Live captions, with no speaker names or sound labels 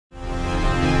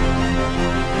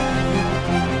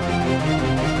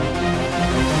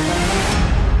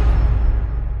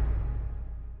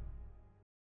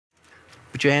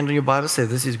Put your hand on your Bible, say,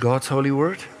 this is God's holy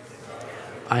word.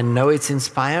 I know it's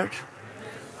inspired.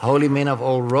 Holy men of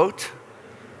old wrote,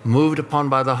 moved upon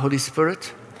by the Holy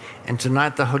Spirit. And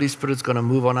tonight the Holy Spirit's going to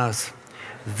move on us.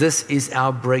 This is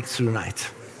our breakthrough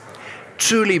night.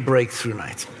 Truly breakthrough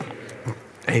night.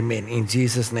 Amen. In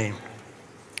Jesus' name.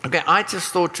 Okay, I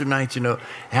just thought tonight,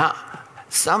 how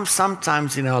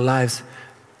sometimes in our lives,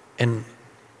 and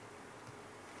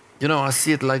I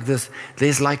see it like this.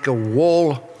 There's like a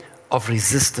wall of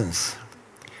resistance.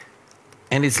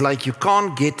 And it's like you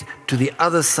can't get to the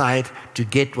other side to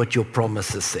get what your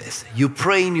promises says. You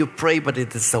pray and you pray, but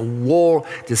it is a wall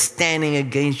just standing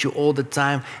against you all the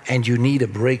time, and you need a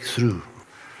breakthrough.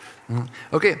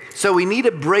 Okay, so we need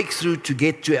a breakthrough to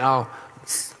get to our,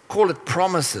 call it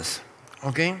promises.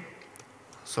 Okay?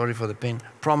 Sorry for the pen.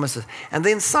 Promises. And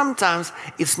then sometimes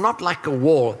it's not like a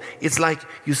wall. It's like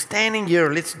you're standing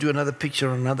here. Let's do another picture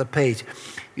on another page.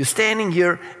 You're standing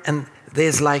here and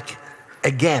there's like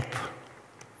a gap.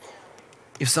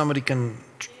 If somebody can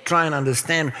try and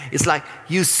understand, it's like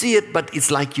you see it, but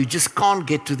it's like you just can't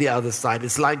get to the other side.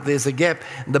 It's like there's a gap.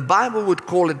 The Bible would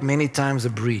call it many times a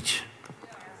breach.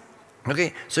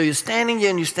 Okay, so you're standing here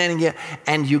and you're standing here,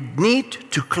 and you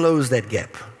need to close that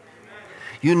gap.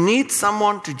 You need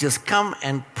someone to just come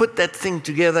and put that thing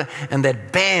together, and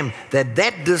that bam, that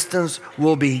distance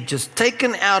will be just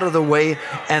taken out of the way,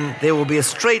 and there will be a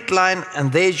straight line,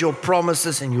 and there's your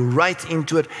promises, and you're right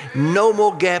into it. No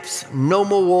more gaps, no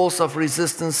more walls of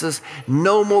resistances,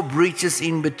 no more breaches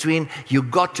in between. You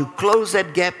got to close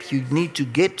that gap. You need to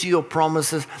get to your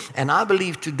promises. And I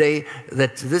believe today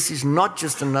that this is not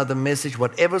just another message.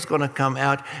 Whatever's going to come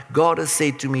out, God has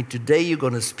said to me, today you're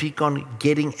going to speak on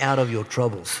getting out of your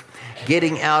trouble.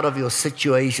 Getting out of your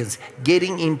situations,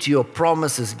 getting into your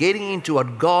promises, getting into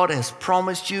what God has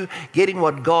promised you, getting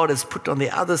what God has put on the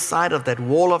other side of that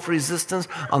wall of resistance,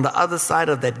 on the other side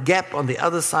of that gap, on the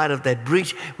other side of that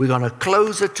breach. We're going to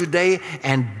close it today,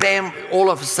 and bam,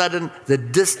 all of a sudden, the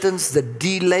distance, the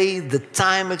delay, the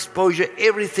time exposure,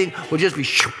 everything will just be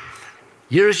shoo.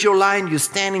 Here's your line. You're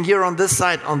standing here on this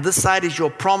side. On this side is your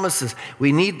promises.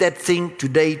 We need that thing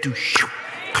today to shoo.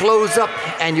 Close up,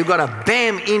 and you got to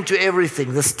bam into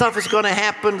everything. The stuff is going to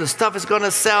happen. The stuff is going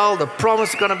to sell. The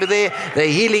promise is going to be there. The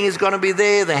healing is going to be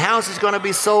there. The house is going to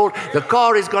be sold. The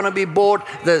car is going to be bought.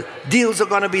 The deals are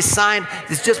going to be signed.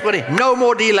 It's just going to, no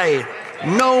more delay.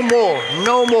 No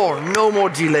more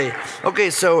delay. Okay,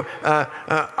 so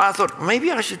I thought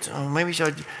maybe I should,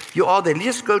 you are there.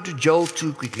 Let's go to Joel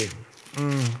 2 quickly.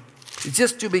 It's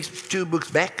just two books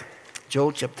back.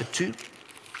 Joel chapter 2.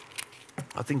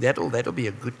 I think that'll be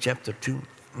a good chapter 2.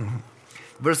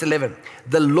 Verse 11.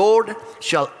 The Lord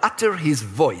shall utter his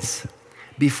voice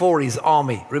before his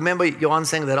army. Remember, Johan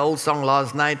sang that old song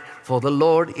last night. For the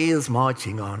Lord is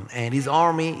marching on, and his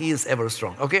army is ever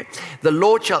strong. Okay? The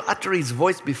Lord shall utter his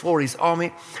voice before his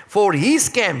army. For his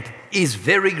camp is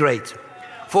very great.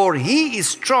 For he is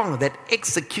strong that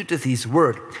executeth his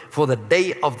word. For the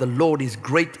day of the Lord is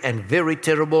great and very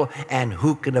terrible, and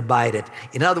who can abide it?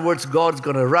 In other words, God's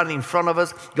going to run in front of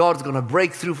us. God's going to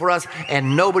break through for us,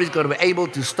 and nobody's going to be able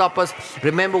to stop us.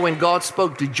 Remember when God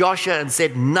spoke to Joshua and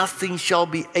said, nothing shall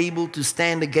be able to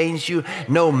stand against you.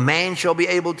 No man shall be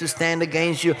able to stand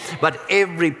against you. But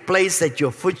every place that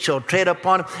your foot shall tread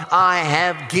upon, I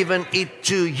have given it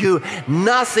to you.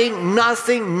 Nothing.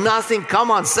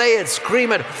 Come on, say it,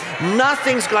 scream it.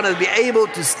 Nothing's going to be able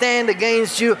to stand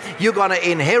against you. You're going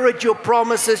to inherit your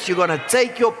promises. You're going to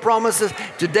take your promises.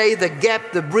 Today, the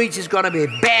gap, the breach is going to be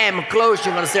bam, closed.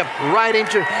 You're going to step right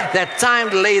into it. That time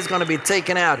delay is going to be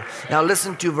taken out. Now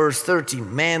listen to verse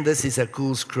 13. Man, this is a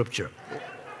cool scripture.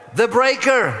 The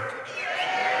breaker,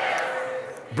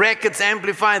 brackets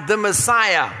amplified, the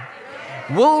Messiah,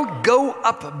 will go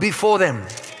up before them.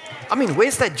 I mean,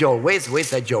 where's that Joel? Where's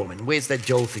that Joel, man? Where's that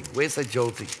Joel thing? Where's that Joel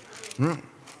thing?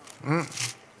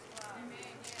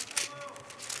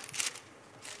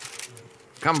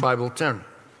 Come, Bible, turn.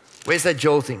 Where's that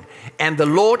Joel thing? And the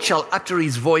Lord shall utter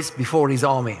his voice before his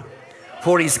army.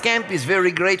 For his camp is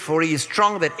very great, for he is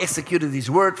strong that executed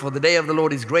his word. For the day of the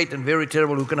Lord is great and very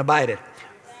terrible, who can abide it?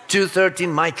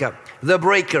 2:13 Micah. The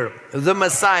breaker, the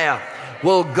Messiah,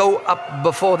 will go up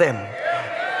before them.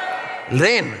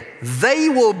 Then they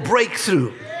will break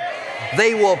through.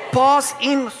 They will pass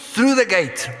in through the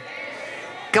gate.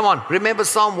 Come on, remember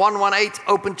Psalm 118,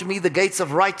 open to me the gates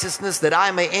of righteousness that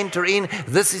I may enter in.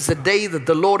 This is the day that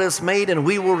the Lord has made, and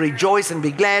we will rejoice and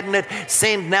be glad in it.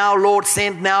 Send now, Lord,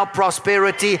 send now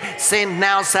prosperity, send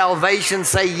now salvation.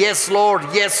 Say, yes, Lord,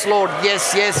 yes, Lord,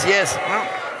 yes, yes, yes.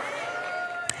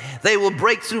 They will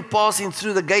break through, passing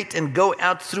through the gate and go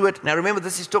out through it. Now remember,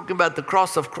 this is talking about the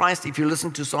cross of Christ if you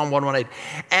listen to Psalm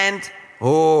 118.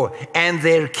 And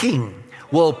their king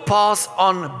will pass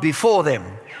on before them,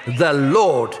 the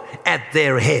Lord at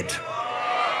their head.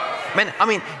 Man, I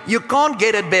mean, you can't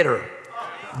get it better.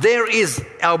 There is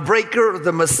our breaker,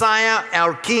 the Messiah,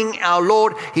 our King, our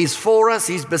Lord. He's for us.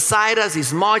 He's beside us.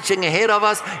 He's marching ahead of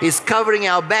us. He's covering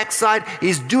our backside.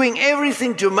 He's doing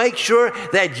everything to make sure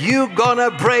that you're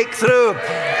gonna break through.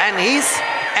 And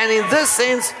in this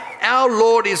sense, our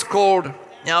Lord is called.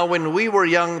 Now, when we were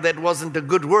young, that wasn't a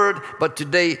good word, but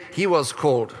today He was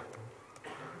called.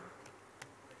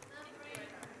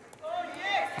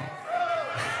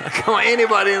 Come on,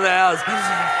 anybody in the house?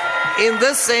 In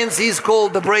this sense, He's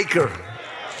called the breaker.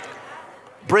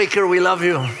 Breaker, we love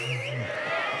you.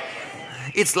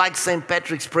 It's like St.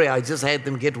 Patrick's prayer. I just had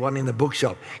them get one in the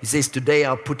bookshop. He says, today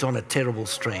I'll put on a terrible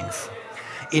strength.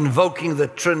 Invoking the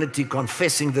Trinity,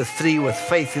 confessing the three with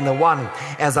faith in the one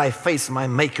as I face my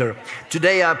Maker.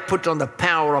 Today I put on the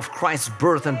power of Christ's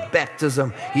birth and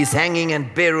baptism, His hanging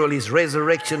and burial, His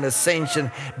resurrection,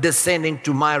 ascension, descending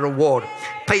to my reward.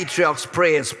 Patriarchs'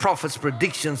 prayers, prophets'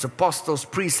 predictions, apostles'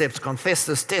 precepts,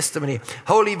 confessors' testimony,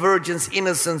 holy virgins'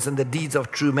 innocence, and the deeds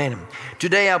of true men.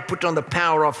 Today I put on the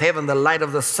power of heaven, the light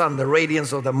of the sun, the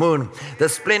radiance of the moon, the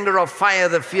splendor of fire,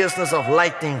 the fierceness of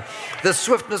lightning, the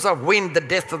swiftness of wind, the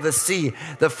depth of the sea,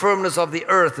 the firmness of the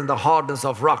earth, and the hardness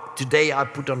of rock. Today I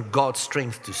put on God's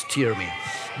strength to steer me,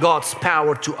 God's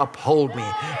power to uphold me,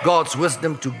 God's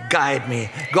wisdom to guide me,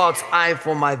 God's eye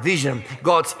for my vision,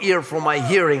 God's ear for my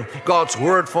hearing, God's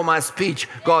word for my speech,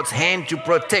 God's hand to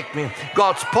protect me,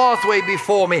 God's pathway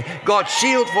before me, God's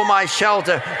shield for my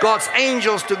shelter, God's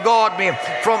angels to guard me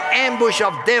from ambush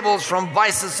of devils, from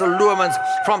vices' allurements,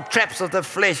 from traps of the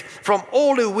flesh, from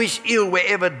all who wish ill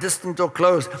wherever distant or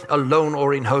close, alone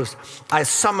or in host. I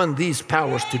summon these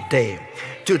powers today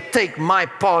to take my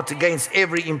part against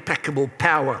every implacable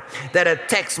power that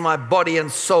attacks my body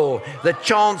and soul, the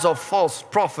charms of false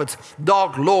prophets,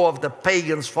 dark law of the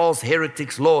pagans, false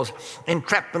heretics' laws,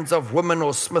 entrapments of women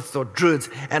or smiths or druids,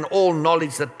 and all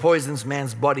knowledge that poisons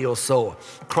man's body or soul.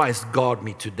 Christ guard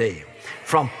me today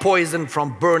from poison,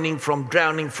 from burning, from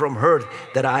drowning, from hurt,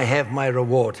 that I have my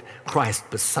reward. Christ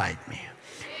beside me,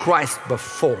 Christ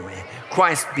before me,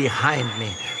 Christ behind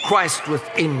me, Christ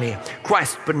within me,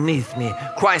 Christ beneath me,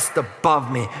 Christ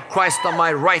above me, Christ on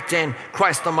my right hand,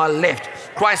 Christ on my left,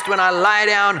 Christ when I lie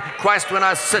down, Christ when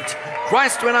I sit,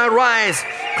 Christ when I rise,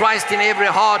 Christ in every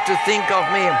heart to think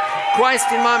of me,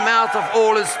 Christ in my mouth of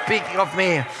all who speak of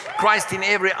me, Christ in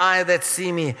every eye that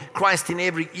see me, Christ in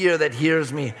every ear that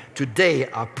hears me. Today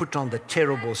I put on the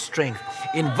terrible strength,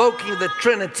 invoking the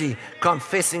Trinity,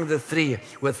 confessing the three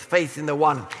with faith in the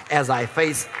one as I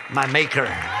face my Maker.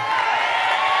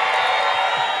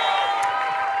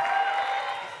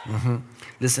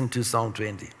 Listen to Psalm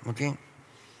 20, okay?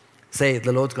 Say,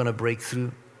 the Lord's going to break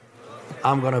through.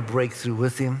 I'm going to break through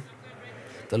with Him.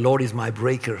 The Lord is my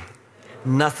breaker.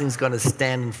 Nothing's going to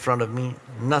stand in front of me.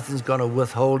 Nothing's going to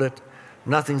withhold it.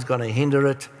 Nothing's going to hinder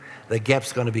it. The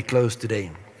gap's going to be closed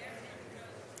today.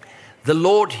 The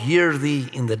Lord hear thee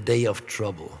in the day of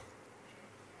trouble.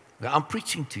 I'm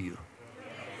preaching to you.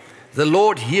 The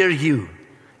Lord hear you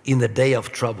in the day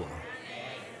of trouble.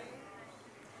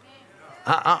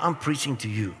 I'm preaching to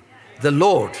you. The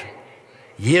Lord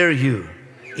hear you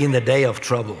in the day of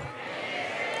trouble.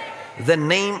 The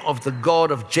name of the God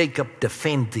of Jacob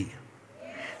defend thee.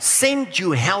 Send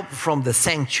you help from the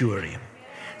sanctuary.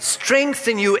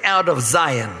 Strengthen you out of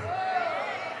Zion.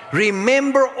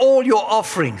 Remember all your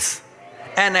offerings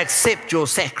and accept your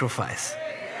sacrifice.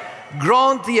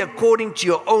 Grant thee according to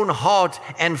your own heart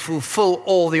and fulfill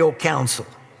all your counsel.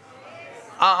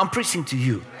 I'm preaching to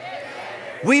you.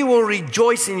 We will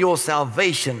rejoice in your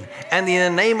salvation, and in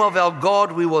the name of our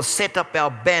God we will set up our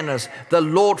banners. The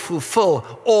Lord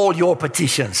fulfill all your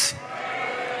petitions.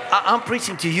 I'm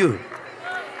preaching to you.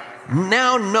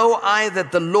 Now know I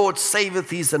that the Lord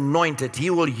saveth his anointed. He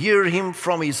will hear him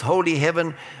from his holy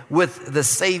heaven with the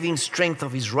saving strength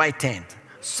of his right hand.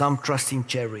 Some trust in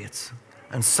chariots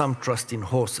and some trust in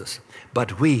horses,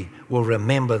 but we will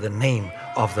remember the name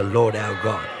of the Lord our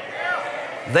God.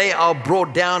 They are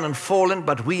brought down and fallen,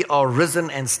 but we are risen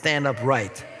and stand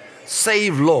upright.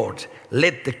 Save, Lord.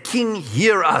 Let the King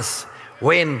hear us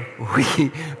when we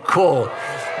call.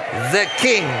 The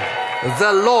King,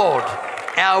 the Lord,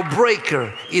 our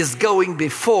breaker, is going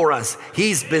before us.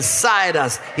 He's beside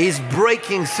us. He's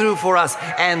breaking through for us,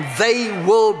 and they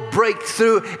will break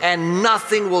through, and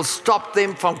nothing will stop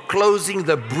them from closing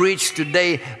the breach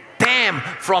today. bam,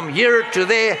 from here to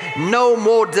there, no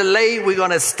more delay. We're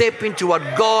going to step into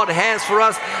what God has for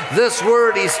us. This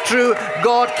word is true.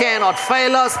 God cannot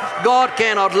fail us. God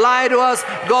cannot lie to us.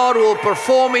 God will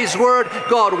perform His word.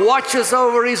 God watches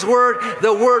over His word.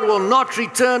 The word will not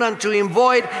return unto Him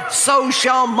void. So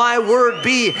shall my word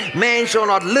be. Man shall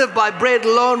not live by bread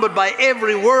alone, but by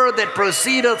every word that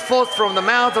proceedeth forth from the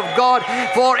mouth of God.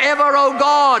 Forever, O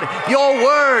God, your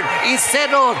word is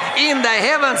settled in the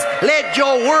heavens. Let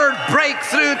your word break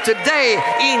through today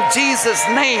in Jesus'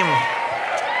 name.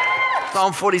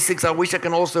 Psalm 46, I wish I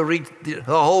can also read the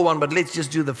whole one, but let's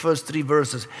just do the first 3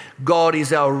 verses. God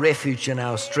is our refuge and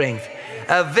our strength,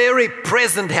 a very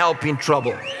present help in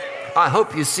trouble. I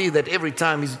hope you see that every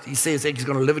time he says He's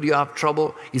going to deliver you out of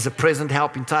trouble, He's a present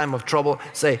help in time of trouble.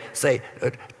 Say,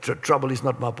 trouble is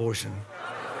not my portion.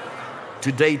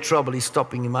 Today, trouble is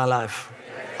stopping in my life.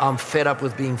 I'm fed up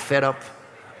with being fed up.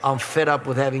 I'm fed up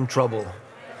with having trouble.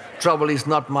 Trouble is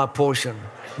not my portion.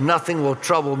 Nothing will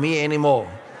trouble me anymore.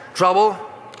 Trouble?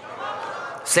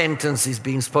 Sentence is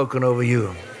being spoken over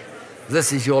you.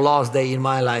 This is your last day in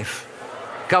my life.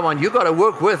 Come on, you got to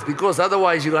work with, because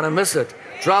otherwise you're going to miss it.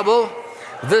 Trouble?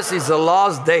 This is the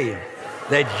last day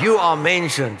that you are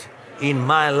mentioned in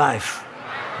my life.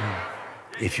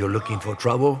 If you're looking for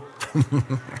trouble,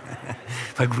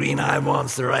 a green-eyed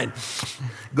monster, right?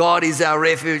 God is our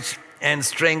refuge and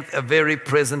strength, a very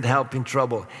present help in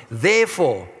trouble.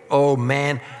 Therefore, O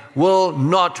man, will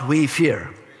not we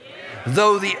fear,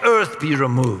 though the earth be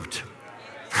removed,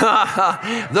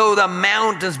 though the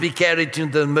mountains be carried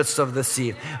into the midst of the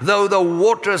sea, though the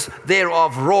waters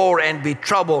thereof roar and be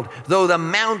troubled, though the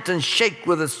mountains shake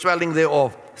with the swelling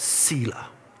thereof. Selah.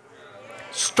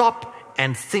 Stop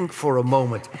and think for a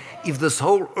moment. If this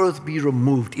whole earth be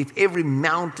removed, if every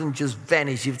mountain just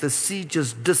vanish, if the sea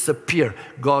just disappear,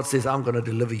 God says, I'm going to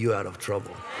deliver you out of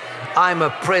trouble. I'm a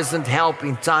present help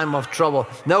in time of trouble.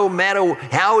 No matter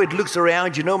how it looks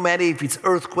around you, no matter if it's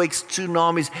earthquakes,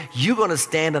 tsunamis, you're going to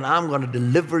stand and I'm going to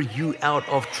deliver you out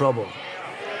of trouble.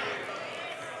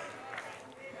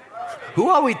 Who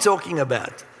are we talking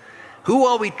about? Who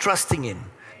are we trusting in?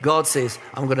 God says,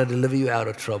 I'm going to deliver you out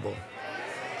of trouble.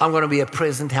 I'm going to be a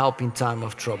present help in time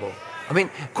of trouble. I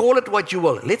mean, call it what you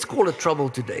will. Let's call it trouble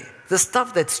today. The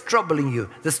stuff that's troubling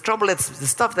you, the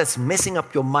stuff that's messing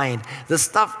up your mind, the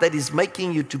stuff that is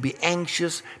making you to be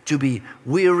anxious, to be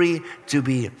weary, to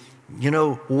be,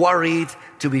 worried,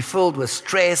 to be filled with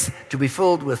stress, to be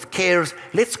filled with cares.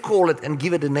 Let's call it and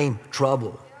give it a name,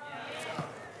 trouble.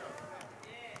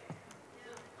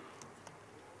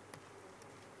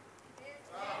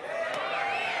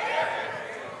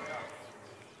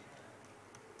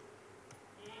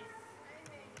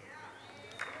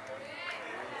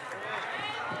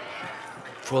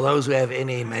 For those who have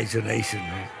any imagination,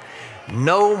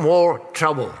 no more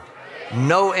trouble,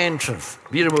 no entrance.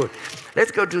 Be removed.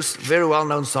 Let's go to a very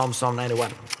well-known Psalm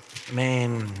 91.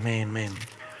 Man.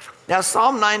 Now,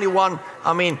 Psalm 91,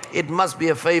 it must be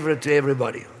a favorite to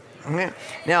everybody. Okay?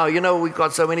 Now, we've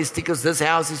got so many stickers. This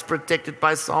house is protected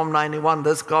by Psalm 91.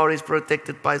 This car is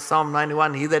protected by Psalm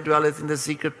 91. He that dwelleth in the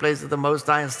secret place of the Most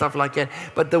High and stuff like that.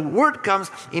 But the word comes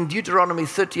in Deuteronomy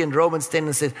 30 and Romans 10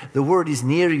 and says, the word is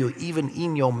near you, even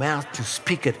in your mouth to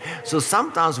speak it. So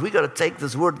sometimes we got to take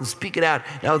this word and speak it out.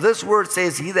 Now, this word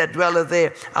says, he that dwelleth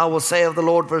there, I will say of the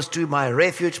Lord. Verse 2, my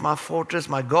refuge, my fortress,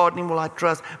 my God in him will I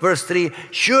trust. Verse 3,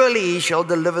 surely he shall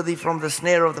deliver thee from the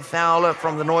snare of the fowler,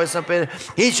 from the noisome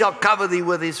pestilence. He shall cover thee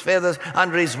with his feathers,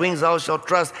 under his wings thou shalt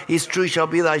trust. His truth shall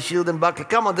be thy shield and buckler.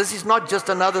 Come on, this is not just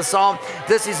another psalm.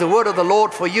 This is the word of the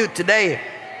Lord for you today.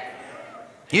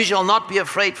 You shall not be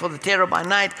afraid for the terror by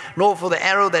night, nor for the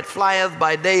arrow that flieth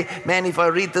by day. Man, if I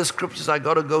read the scriptures, I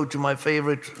got to go to my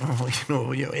favorite.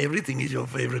 Everything is your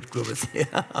favorite, Kobus.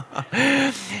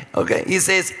 Okay, he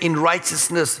says, in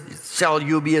righteousness shall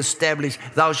you be established.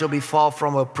 Thou shalt be far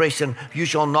from oppression. You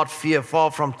shall not fear, far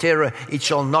from terror. It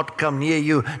shall not come near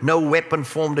you. No weapon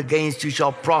formed against you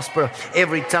shall prosper.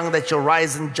 Every tongue that shall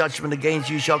rise in judgment against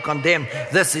you shall condemn.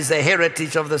 This is the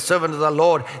heritage of the servant of the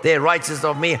Lord. They are righteous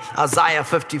of me. Isaiah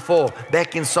 54,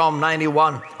 back in Psalm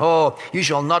 91. Oh, you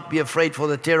shall not be afraid for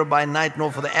the terror by night,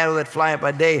 nor for the arrow that flieth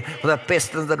by day, for the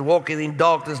pestilence that walketh in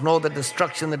darkness, nor the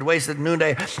destruction that wasteth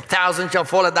noonday. 1,000 shall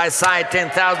fall at thy side,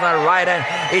 10,000 at thy right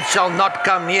hand. It shall not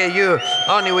come near you.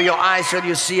 Only with your eyes shall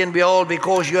you see and behold,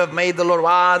 because you have made the Lord.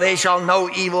 There shall no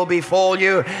evil befall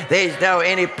you. There shall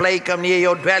any plague come near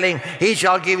your dwelling. He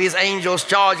shall give his angels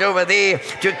charge over thee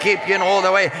to keep you in all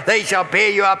the way. They shall bear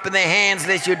you up in their hands,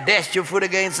 lest you dash your foot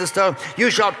against the stone. You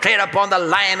shall tread upon the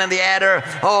lion and the adder.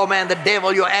 Oh man, the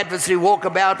devil, your adversary, walk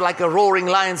about like a roaring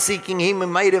lion, seeking him who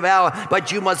may devour.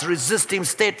 But you must resist him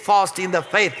steadfast in the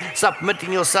faith,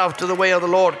 submitting yourself to the way of the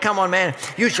Lord. Come on, man.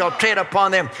 You shall tread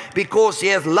upon them because he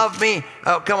has loved me.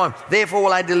 Oh, come on. Therefore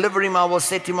will I deliver him. I will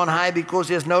set him on high because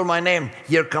he has known my name.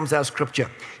 Here comes our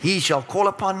scripture. He shall call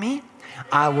upon me.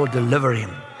 I will deliver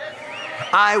him.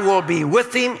 I will be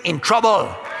with him in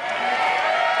trouble.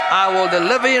 I will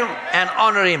deliver him and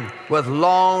honor him. With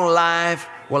long life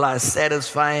will I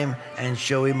satisfy him and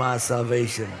show him my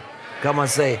salvation. Come on,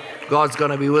 say, God's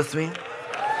going to be with me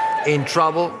in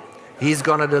trouble. He's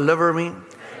going to deliver me.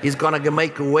 He's going to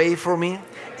make a way for me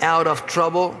out of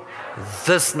trouble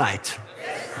this night.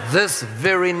 This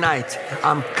very night,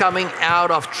 I'm coming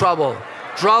out of trouble.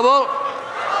 Trouble,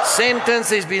 sentence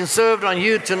has been served on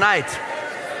you tonight.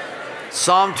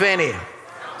 Psalm 20,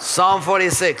 Psalm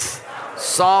 46,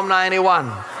 Psalm 91.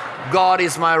 God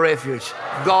is my refuge.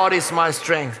 God is my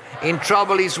strength. In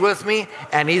trouble, he's with me,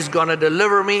 and he's going to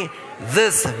deliver me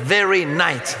this very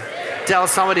night. Tell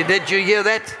somebody, did you hear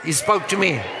that? He spoke to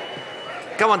me.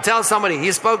 Come on, tell somebody,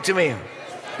 he spoke to me.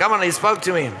 Come on, he spoke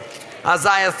to me.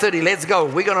 Isaiah 30, let's go.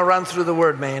 We're going to run through the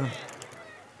word, man.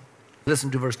 Listen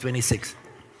to verse 26.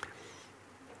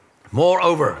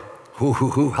 Moreover, hoo, hoo,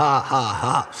 hoo, ha, ha,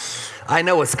 ha. I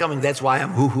know what's coming. That's why I'm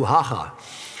hoo, hoo, ha, ha.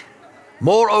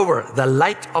 Moreover, the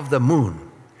light of the moon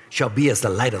shall be as the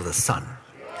light of the sun.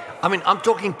 I mean, I'm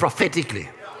talking prophetically.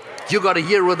 You got to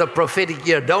hear with a prophetic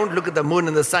ear. Don't look at the moon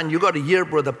and the sun. You got to hear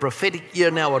with a prophetic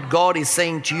ear now what God is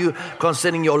saying to you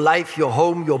concerning your life, your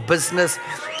home, your business,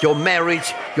 your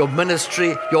marriage, your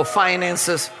ministry, your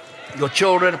finances, your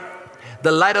children.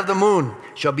 The light of the moon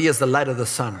shall be as the light of the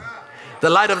sun. The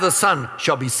light of the sun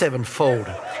shall be sevenfold,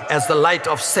 as the light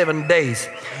of 7 days.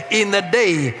 In the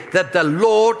day that the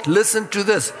Lord, listen to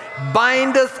this,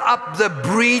 bindeth up the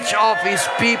breach of his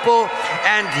people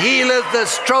and healeth the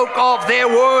stroke of their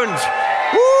wounds.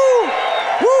 Woo!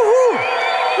 Woo! Woo!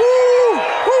 Woo!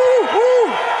 Woo!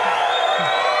 Woo!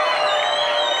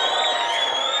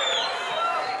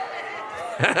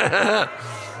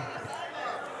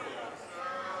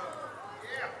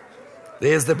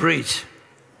 There's the breach.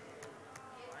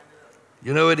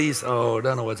 You know what it is? Oh, I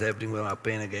don't know what's happening with my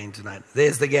pen again tonight.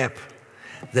 There's the gap.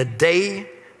 The day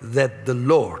that the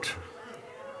Lord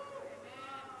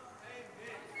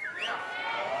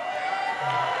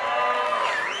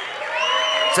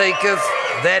taketh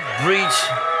that breach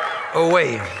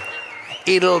away,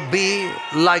 it'll be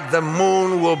like the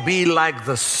moon will be like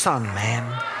the sun, man.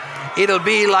 It'll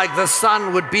be like the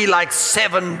sun would be like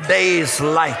 7 days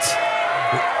light.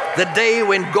 The day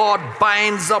when God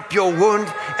binds up your wound,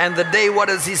 and the day, what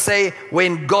does he say?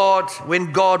 When God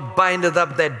bindeth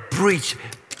up that breach,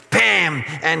 bam,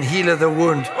 and healeth the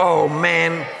wound. Oh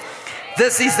man,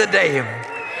 this is the day.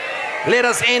 Let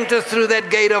us enter through that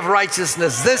gate of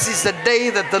righteousness. This is the day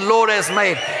that the Lord has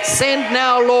made. Send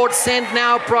now, Lord, send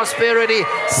now prosperity.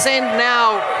 Send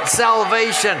now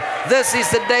salvation. This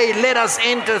is the day. Let us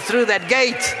enter through that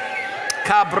gate.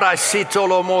 Come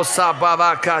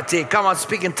on,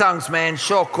 speak in tongues, man.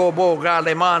 Come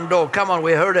on,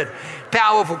 we heard it.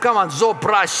 Powerful. Come on.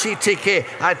 I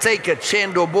take it.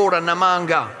 Chendo Bora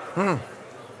Namanga.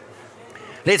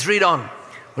 Let's read on.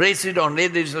 Let's read on.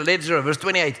 Let's read verse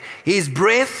 28. His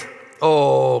breath.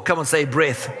 Oh, come on, say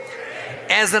breath.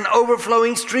 As an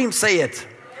overflowing stream, say it.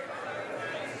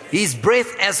 His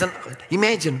breath as an,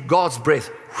 imagine God's breath.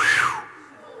 Whew.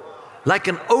 Like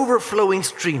an overflowing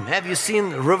stream. Have you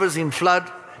seen rivers in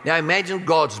flood? Now imagine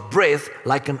God's breath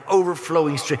like an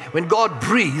overflowing stream. When God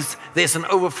breathes, there's an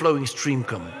overflowing stream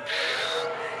coming.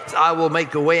 I will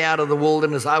make a way out of the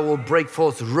wilderness. I will break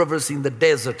forth rivers in the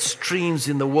desert, streams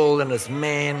in the wilderness.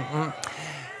 Man,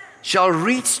 shall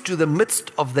reach to the midst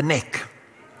of the neck.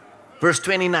 Verse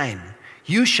 29.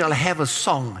 You shall have a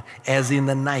song as in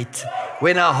the night,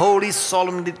 when a holy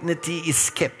solemnity is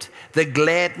kept, the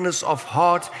gladness of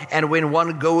heart, and when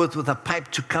one goeth with a pipe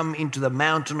to come into the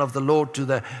mountain of the Lord, to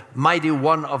the mighty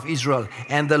one of Israel.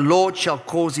 And the Lord shall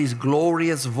cause his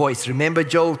glorious voice. Remember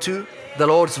Joel 2? The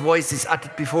Lord's voice is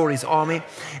uttered before his army.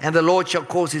 And the Lord shall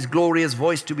cause his glorious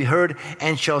voice to be heard,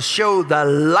 and shall show the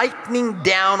lightning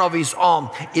down of his arm.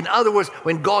 In other words,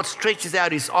 when God stretches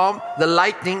out his arm, the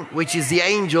lightning, which is the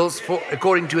angels,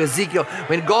 according to Ezekiel,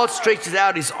 when God stretches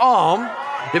out his arm,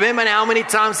 Remember how many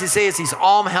times he says his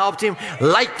arm helped him?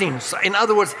 Lightning. So in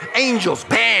other words, angels.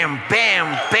 Bam,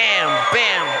 bam, bam,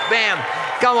 bam, bam.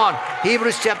 Come on.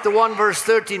 Hebrews chapter 1 verse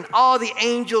 13. Are the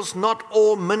angels not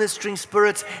all ministering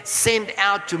spirits sent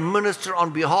out to minister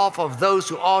on behalf of those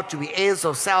who are to be heirs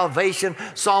of salvation?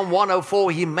 Psalm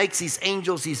 104, he makes his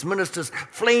angels, his ministers,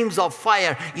 flames of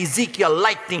fire. Ezekiel,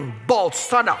 lightning, bolts,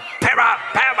 thunder. Para,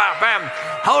 para, bam.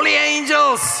 Holy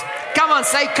angels. Come on,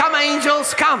 say, come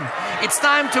angels, come. It's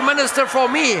time to minister for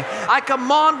me. I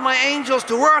command my angels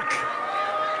to work.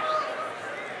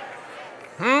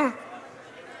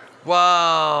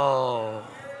 Wow.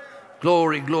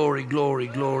 Glory, glory, glory,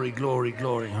 glory, glory,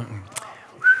 glory.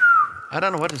 I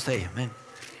don't know what to say, man.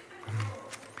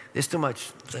 There's too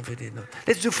much.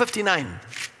 Let's do 59.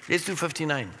 Let's do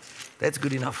 59. That's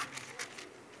good enough.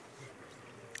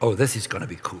 Oh, this is going to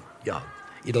be cool. Yeah,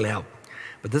 it'll help.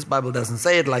 But this Bible doesn't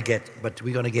say it like that, but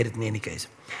we're going to get it in any case.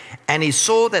 And he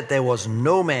saw that there was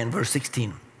no man, verse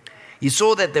 16. He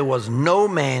saw that there was no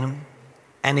man,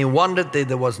 and he wondered that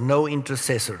there was no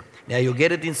intercessor. Now you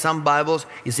get it in some Bibles.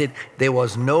 He said there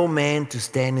was no man to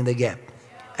stand in the gap.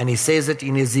 And he says it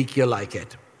in Ezekiel like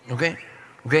that. Okay?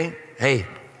 Okay? Hey.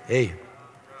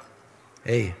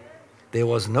 There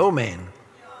was no man.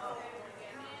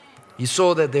 He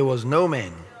saw that there was no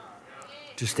man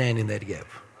to stand in that gap.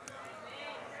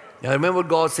 Now remember what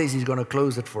God says, he's going to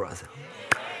close it for us.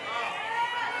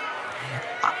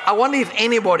 I wonder if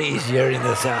anybody is here in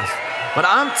this house. But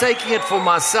I'm taking it for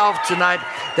myself tonight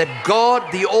that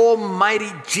God, the Almighty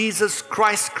Jesus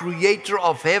Christ, creator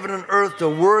of heaven and earth, the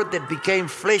Word that became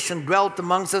flesh and dwelt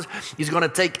amongst us, is going to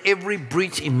take every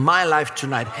breach in my life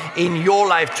tonight, in your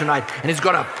life tonight, and he's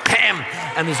going to bam,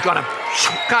 and he's going to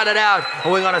cut it out,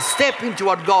 and we're going to step into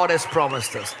what God has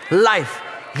promised us. Life,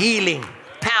 healing,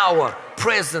 power,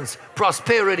 presence,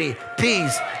 prosperity,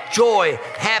 peace, joy,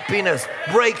 happiness,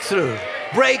 breakthrough,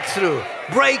 breakthrough,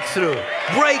 breakthrough,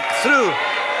 breakthrough.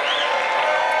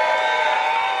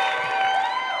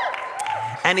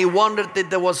 And he wondered that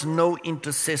there was no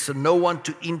intercessor, no one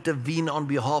to intervene on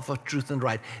behalf of truth and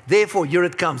right. Therefore, here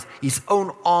it comes. His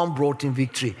own arm brought him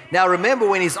victory. Now remember,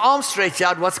 when his arm stretched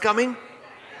out, what's coming?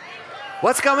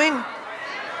 What's coming?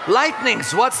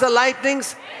 Lightnings. What's the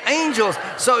lightnings? Angels.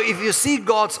 So if you see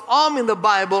God's arm in the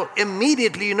Bible,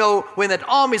 immediately you know when that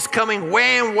arm is coming,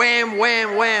 wham, wham,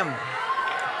 wham, wham.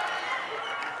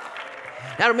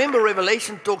 Now remember,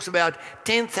 Revelation talks about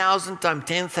 10,000 times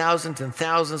 10,000 and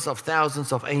thousands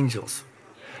of angels.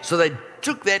 So they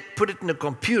took that, put it in a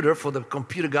computer. For the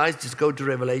computer guys, just go to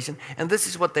Revelation. And this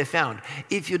is what they found.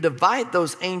 If you divide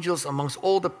those angels amongst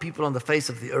all the people on the face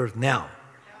of the earth now,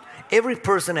 every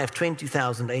person has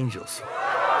 20,000 angels.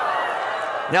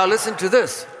 Now listen to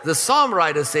this. The psalm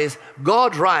writer says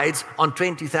God rides on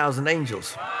 20,000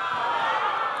 angels.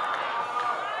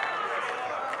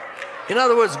 In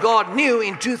other words, God knew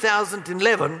in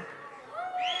 2011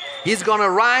 he's going to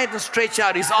ride and stretch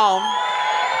out his arm,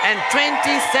 and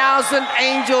 20,000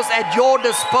 angels at your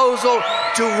disposal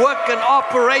to work and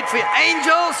operate for you.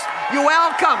 Angels, you're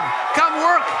welcome. Come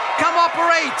work. Come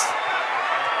operate.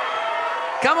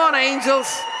 Come on, angels.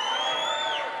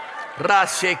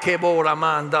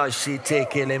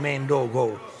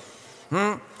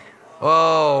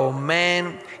 Oh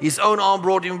man, his own arm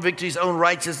brought him victory, his own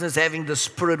righteousness, having the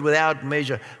Spirit without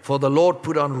measure. For the Lord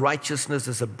put on righteousness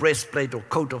as a breastplate or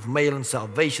coat of mail, and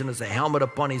salvation as a helmet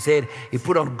upon his head. He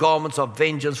put on garments of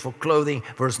vengeance for clothing.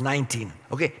 Verse 19.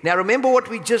 Okay, now remember what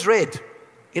we just read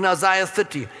in Isaiah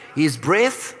 30. His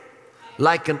breath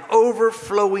like an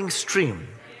overflowing stream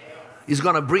is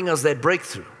going to bring us that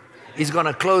breakthrough. He's going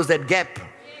to close that gap.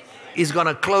 He's going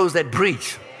to close that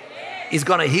breach. He's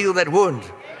going to heal that wound.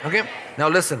 Okay, now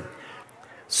listen.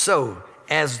 So,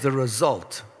 as the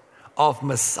result of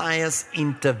Messiah's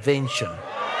intervention,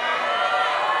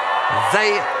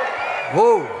 they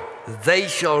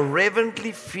shall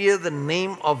reverently fear the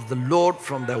name of the Lord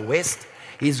from the west,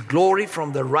 his glory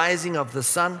from the rising of the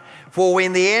sun. For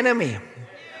when the enemy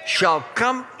shall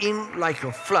come in like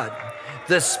a flood,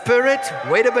 the Spirit,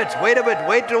 wait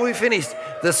till we finish.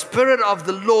 The Spirit of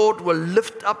the Lord will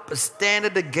lift up a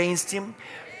standard against him,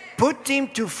 put him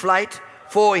to flight,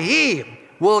 for he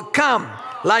will come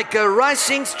like a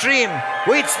rushing stream,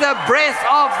 which the breath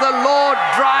of the Lord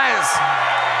dries.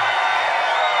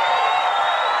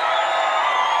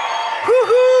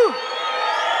 Woo-hoo!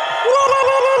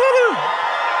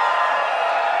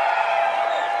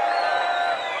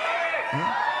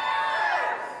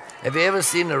 Have you ever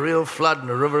seen a real flood and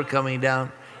a river coming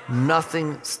down?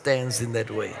 Nothing stands in that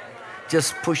way.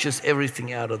 Just pushes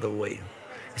everything out of the way.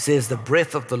 He says the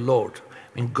breath of the Lord.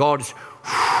 I mean, God is.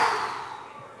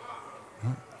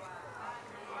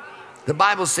 The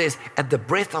Bible says, at the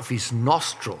breath of his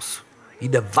nostrils, he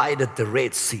divided the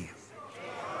Red Sea.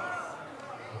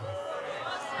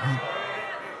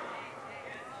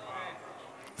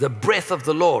 The breath of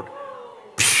the Lord.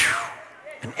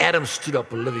 And Adam stood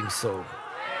up a living soul.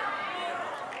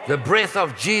 The breath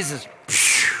of Jesus.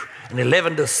 And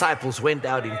 11 disciples went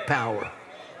out in power.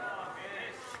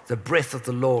 The breath of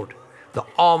the Lord. The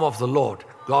arm of the Lord.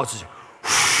 God says,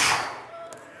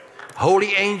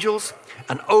 holy angels,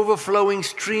 an overflowing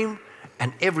stream,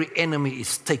 and every enemy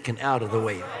is taken out of the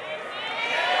way.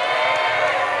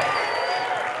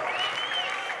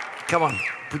 Come on,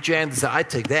 put your hand and say, I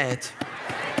take that.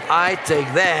 I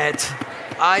take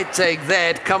that. I take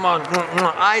that. Come on.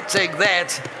 I take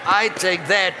that. I take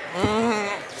that.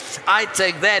 I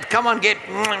take that. Come on, get.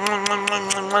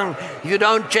 You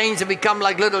don't change to become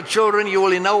like little children. You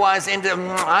will in no wise enter.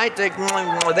 I take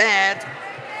that.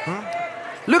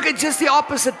 Look at just the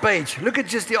opposite page. Look at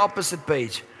just the opposite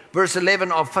page. Verse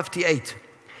 11 of 58.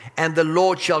 And the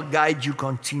Lord shall guide you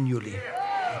continually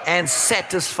and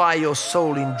satisfy your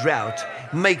soul in drought.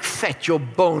 Make fat your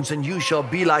bones, and you shall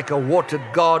be like a watered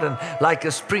garden, like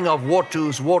a spring of water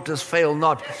whose waters fail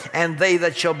not. And they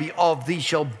that shall be of thee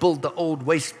shall build the old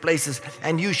waste places,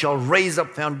 and you shall raise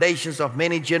up foundations of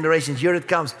many generations. Here it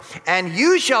comes. And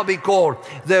you shall be called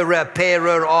the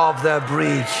repairer of the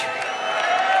breach.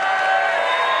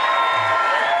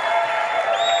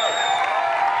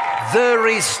 The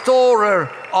restorer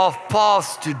of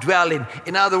paths to dwell in.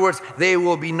 In other words, there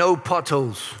will be no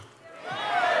potholes.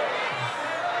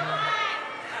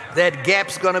 That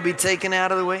gap's going to be taken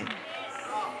out of the way.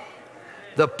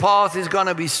 The path is going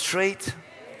to be straight.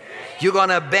 You're going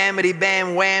to bammity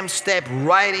bam wham step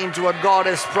right into what God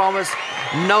has promised.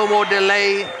 No more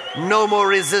delay, no more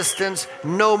resistance,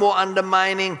 no more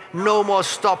undermining, no more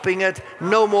stopping it,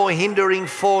 no more hindering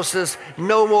forces,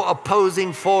 no more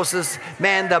opposing forces.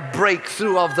 Man, the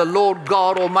breakthrough of the Lord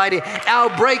God Almighty, our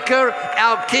breaker,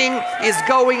 our King, is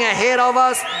going ahead of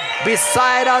us,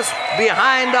 beside us,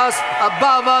 behind us,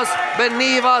 above us,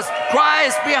 beneath us.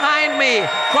 Christ behind me,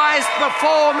 Christ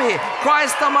before me,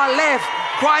 Christ on my left,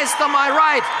 Christ on my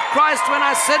right, Christ when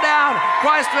I sit down,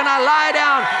 Christ when I lie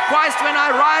down, Christ when I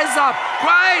rise up,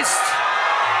 Christ.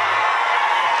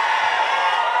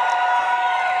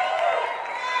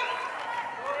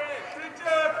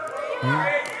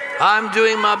 I'm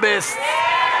doing my best.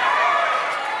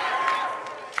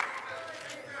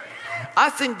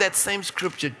 I think that same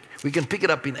scripture, we can pick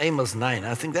it up in Amos 9.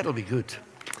 I think that'll be good.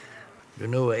 You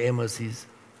know where Amos is?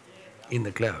 In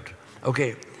the cloud.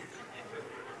 Okay.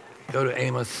 Go to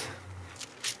Amos.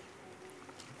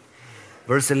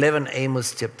 Verse 11,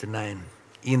 Amos chapter 9.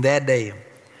 In that day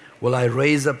will I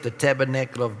raise up the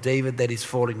tabernacle of David that is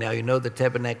falling. Now you know the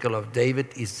tabernacle of David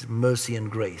is mercy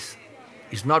and grace.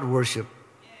 It's not worship.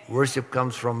 Worship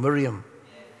comes from Miriam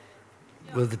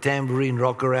with the tambourine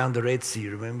rock around the Red Sea,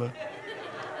 remember?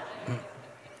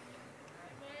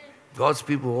 God's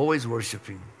people are always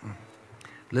worshiping.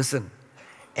 Listen.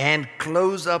 And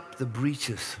close up the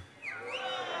breaches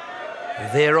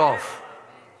thereof.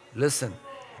 Listen.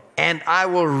 And I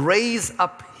will raise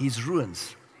up his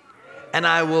ruins, and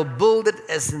I will build it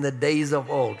as in the days of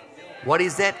old. What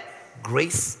is that?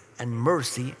 Grace and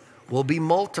mercy will be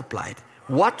multiplied.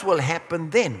 What will happen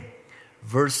then?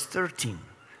 Verse 13.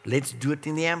 Let's do it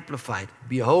in the Amplified.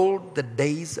 Behold, the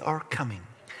days are coming,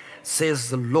 says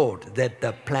the Lord, that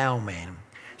the plowman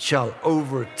shall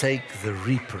overtake the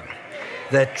reaper,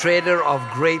 the treader of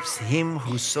grapes him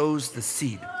who sows the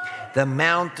seed. The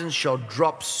mountains shall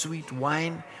drop sweet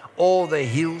wine, all the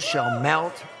hills shall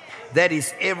melt. That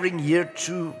is every year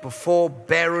too, before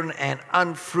barren and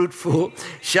unfruitful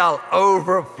shall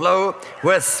overflow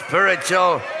with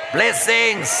spiritual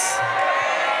blessings.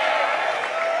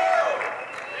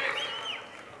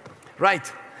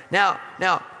 Right. Now,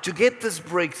 to get this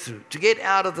breakthrough, to get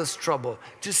out of this trouble,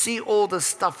 to see all this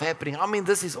stuff happening. I mean,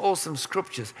 this is awesome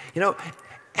scriptures. You know,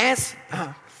 as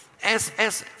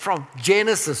from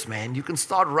Genesis, man, you can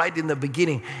start right in the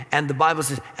beginning. And the Bible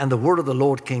says, and the word of the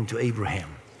Lord came to Abraham.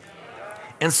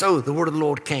 And so the word of the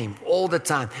Lord came all the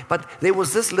time. But there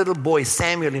was this little boy,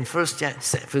 Samuel, in 1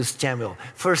 Samuel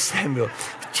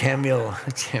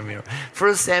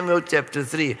chapter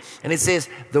 3. And it says,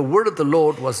 the word of the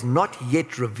Lord was not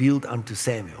yet revealed unto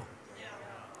Samuel.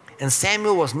 And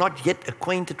Samuel was not yet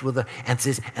acquainted with and it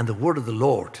says, and the word of the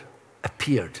Lord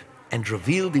appeared and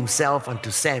revealed himself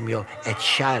unto Samuel at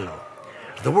Shiloh.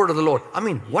 The word of the Lord. I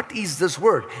mean, what is this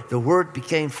word? The word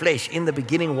became flesh. In the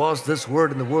beginning was this word,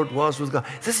 and the word was with God.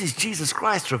 This is Jesus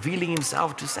Christ revealing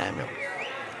himself to Samuel.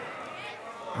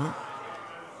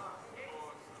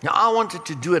 Now, I wanted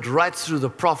to do it right through the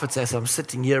prophets as I'm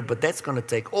sitting here, but that's going to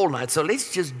take all night. So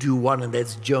let's just do one, and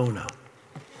that's Jonah.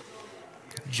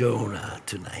 Jonah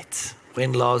tonight.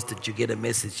 When last did you get a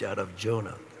message out of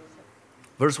Jonah?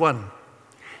 Verse 1.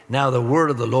 Now the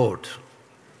word of the Lord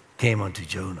came unto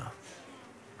Jonah.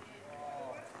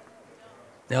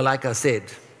 Now, like I said,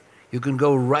 you can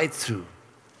go right through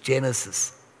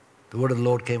Genesis. The word of the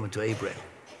Lord came unto Abraham.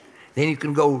 Then you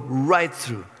can go right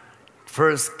through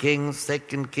 1 Kings,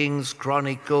 2 Kings,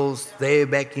 Chronicles, there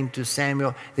back into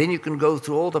Samuel. Then you can go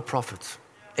through all the prophets.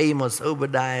 Amos,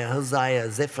 Obadiah, Hosea,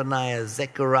 Zephaniah,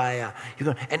 Zechariah.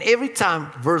 And every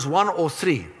time, verse 1 or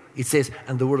 3, it says,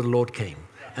 and the word of the Lord came.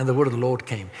 And the word of the Lord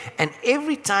came. And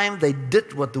every time they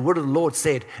did what the word of the Lord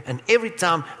said, and every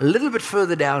time, a little bit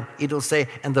further down, it'll say,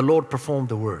 and the Lord performed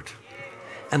the word.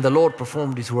 And the Lord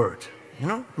performed his word. You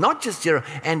know, not just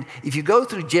Jeremiah. And if you go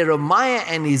through Jeremiah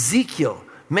and Ezekiel,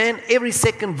 man, every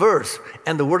second verse,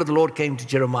 and the word of the Lord came to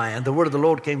Jeremiah, and the word of the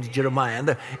Lord came to Jeremiah.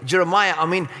 And Jeremiah, I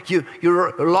mean,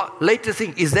 you're later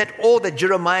think, is that all that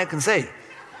Jeremiah can say?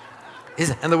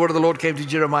 And the word of the Lord came to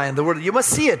Jeremiah, and the word, you must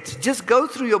see it. Just go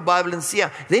through your Bible and see how.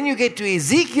 Then you get to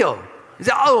Ezekiel. You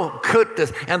say, oh,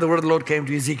 goodness. And the word of the Lord came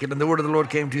to Ezekiel, and the word of the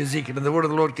Lord came to Ezekiel, and the word of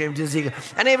the Lord came to Ezekiel.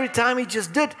 And every time he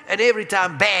just did, and every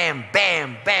time, bam,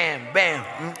 bam, bam,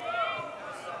 bam.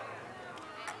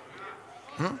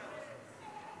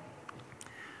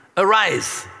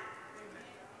 Arise,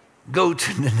 go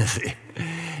to Nineveh.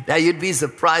 Now you'd be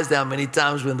surprised how many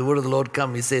times when the word of the Lord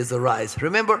comes, he says, arise.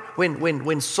 Remember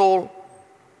when Saul,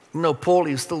 Paul,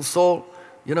 he was still Saul,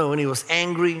 when he was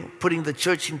angry, putting the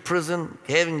church in prison,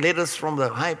 having letters from the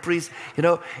high priest,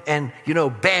 and,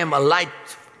 bam, a light,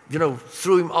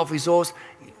 threw him off his horse.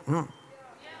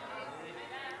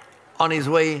 On his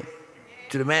way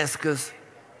to Damascus.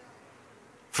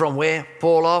 From where?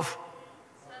 Paul of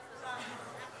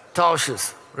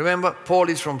Tarshish. Remember, Paul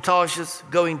is from Tarshish,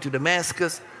 going to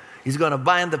Damascus. He's going to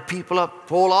bind the people up.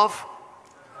 Paul of,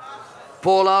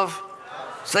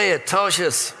 say it,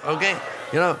 Tarshish, okay?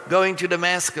 Going to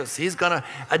Damascus. He's going to,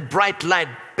 a bright light,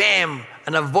 bam,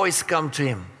 and a voice come to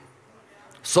him.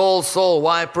 Saul, Saul,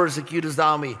 why persecutest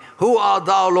thou me? Who art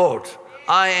thou, Lord?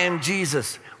 I am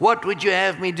Jesus. What would you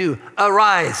have me do?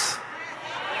 Arise.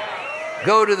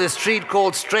 Go to the street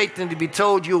called Straight and to be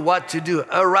told you what to do.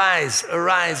 Arise,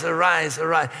 arise, arise,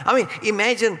 arise. I mean,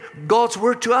 imagine God's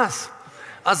word to us.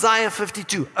 Isaiah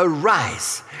 52,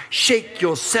 arise, shake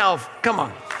yourself. Come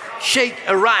on,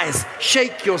 arise,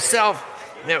 shake yourself.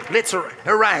 Now, let's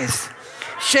arise.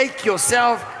 Shake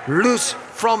yourself loose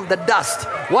from the dust.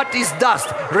 What is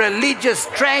dust? Religious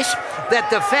trash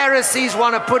that the Pharisees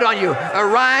want to put on you.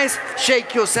 Arise,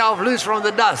 shake yourself loose from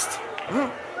the dust.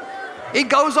 It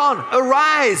goes on,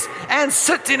 arise and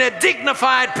sit in a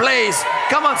dignified place.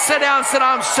 Come on, sit down,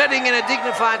 I'm sitting in a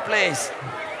dignified place.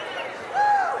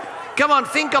 Come on,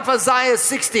 think of Isaiah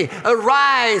 60.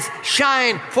 Arise,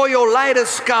 shine, for your light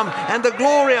has come. And the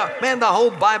glory of, man, the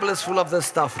whole Bible is full of this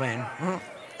stuff, man.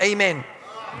 Amen.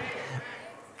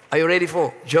 Are you ready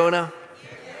for Jonah?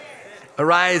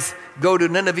 Arise, go to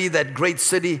Nineveh, that great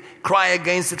city, cry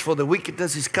against it, for the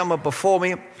wickedness is come up before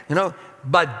me.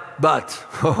 But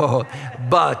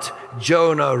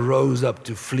Jonah rose up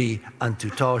to flee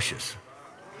unto Tarshish.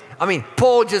 I mean,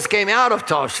 Paul just came out of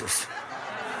Tarshish.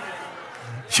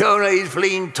 Jonah is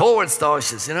fleeing towards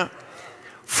Tarshish,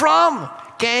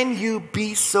 Can you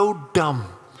be so dumb?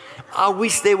 I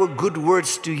wish there were good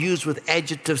words to use with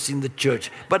adjectives in the church.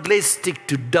 But let's stick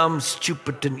to dumb,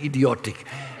 stupid, and idiotic.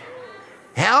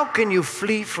 How can you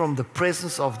flee from the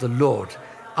presence of the Lord?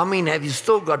 I mean, have you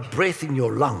still got breath in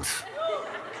your lungs?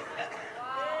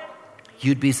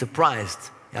 You'd be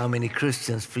surprised how many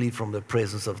Christians flee from the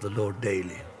presence of the Lord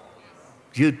daily.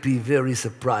 You'd be very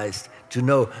surprised to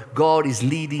know God is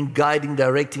leading, guiding,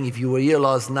 directing. If you were here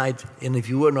last night, and if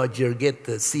you were not here, get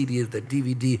the CD, the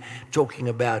DVD, talking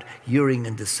about hearing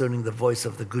and discerning the voice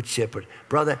of the Good Shepherd.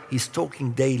 Brother, he's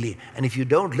talking daily. And if you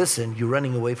don't listen, you're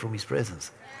running away from his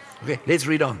presence. Okay, let's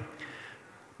read on.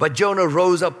 But Jonah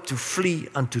rose up to flee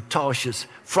unto Tarshish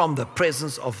from the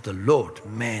presence of the Lord.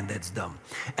 Man, that's dumb.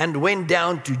 And went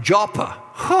down to Joppa.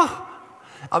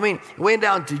 Went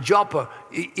down to Joppa.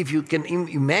 If you can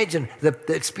imagine the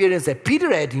experience that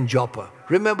Peter had in Joppa.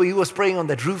 Remember, he was praying on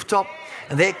that rooftop,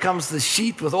 and there comes the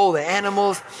sheet with all the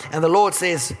animals, and the Lord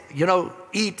says,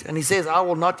 eat. And he says, I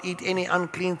will not eat any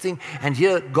unclean thing. And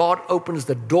here God opens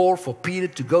the door for Peter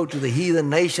to go to the heathen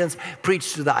nations,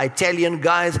 preach to the Italian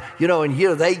guys, and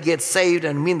here they get saved,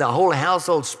 and the whole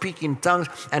household speak in tongues,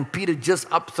 and Peter just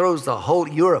upthrows the whole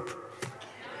Europe.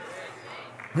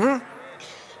 And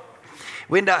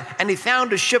he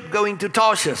found a ship going to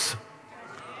Tarshish.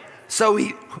 So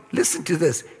listen to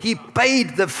this, he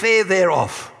paid the fare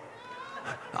thereof.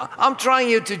 I'm trying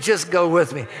you to just go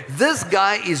with me. This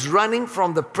guy is running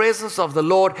from the presence of the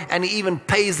Lord, and he even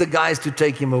pays the guys to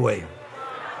take him away.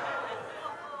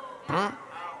 I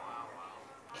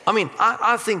mean,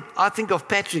 I think of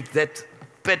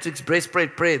Patrick's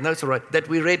breastplate prayer, no, it's all right, that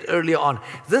we read earlier on.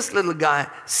 This little guy,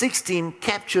 16,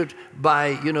 captured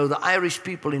by, the Irish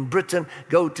people in Britain,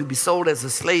 go to be sold as a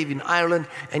slave in Ireland.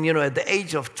 And, at the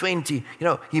age of 20,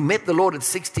 he met the Lord at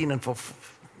 16, and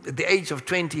at the age of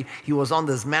 20, he was on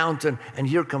this mountain, and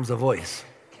here comes a voice.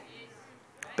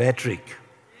 Patrick,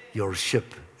 your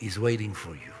ship is waiting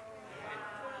for you.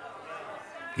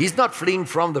 He's not fleeing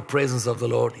from the presence of the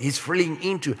Lord. He's fleeing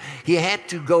he had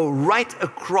to go right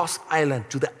across Ireland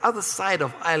to the other side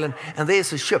of Ireland, and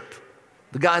there's a ship.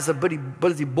 The guys are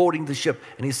busy boarding the ship,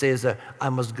 and he says, I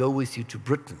must go with you to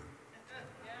Britain.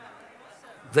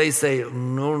 They say,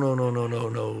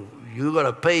 no. You got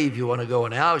to pay if you want to go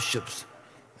on our ships.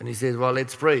 And he says, well,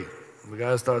 let's pray. The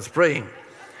guy starts praying.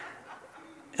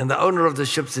 And the owner of the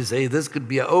ship says, hey, this could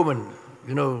be an omen.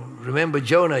 Remember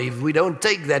Jonah, if we don't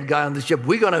take that guy on the ship,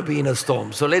 we're going to be in a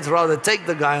storm. So let's rather take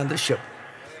the guy on the ship.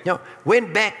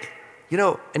 Went back,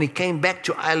 and he came back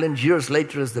to Ireland years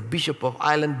later as the Bishop of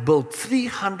Ireland, built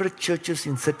 300 churches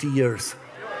in 30 years.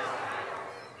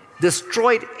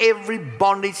 Destroyed every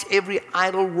bondage, every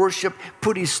idol worship,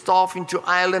 put his staff into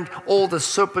Ireland. All the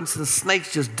serpents and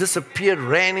snakes just disappeared,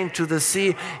 ran into the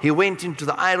sea. He went into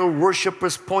the idol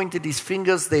worshippers, pointed his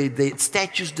fingers. The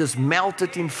statues just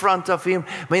melted in front of him.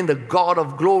 The God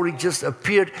of glory just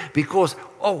appeared because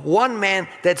of one man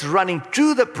that's running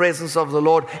to the presence of the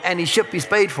Lord, and his ship is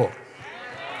paid for.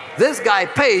 This guy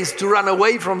pays to run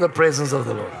away from the presence of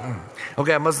the Lord.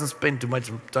 Okay, I mustn't spend too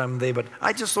much time there, but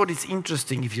I just thought it's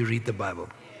interesting if you read the Bible.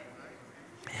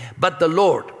 But the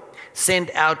Lord sent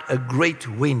out a great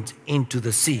wind into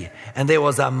the sea, and there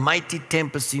was a mighty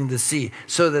tempest in the sea,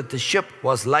 so that the ship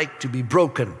was like to be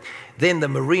broken. Then the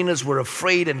mariners were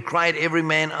afraid and cried every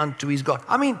man unto his God.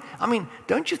 I mean,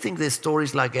 don't you think there's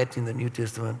stories like that in the New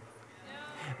Testament?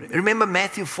 Remember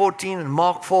Matthew 14 and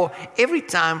Mark 4? Every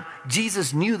time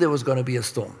Jesus knew there was going to be a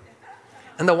storm.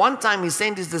 And the one time he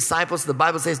sent his disciples, the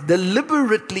Bible says,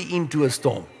 deliberately into a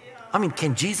storm.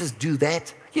 Can Jesus do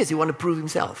that? Yes, he wanted to prove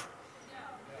himself.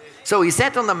 So he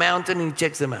sat on the mountain and he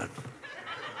checks them out.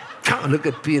 Oh, look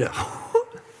at Peter.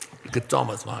 Look at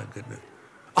Thomas, my goodness.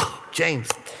 Oh, James.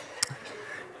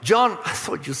 John, I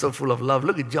thought you're so full of love.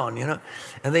 Look at John,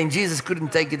 And then Jesus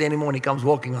couldn't take it anymore and he comes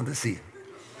walking on the sea.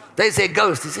 They say,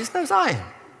 ghost. He says, no, it's I.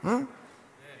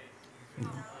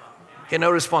 Okay, no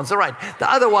response. All right.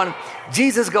 The other one,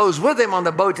 Jesus goes with them on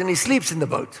the boat and he sleeps in the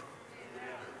boat.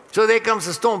 So there comes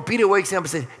the storm. Peter wakes him up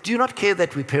and says, do you not care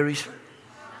that we perish?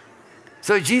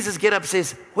 So Jesus gets up and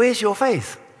says, where's your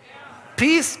faith?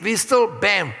 Peace, be still,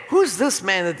 bam. Who's this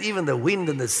man that even the wind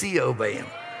and the sea obey him?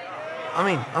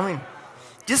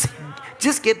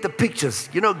 Just get the pictures.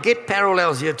 Get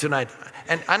parallels here tonight.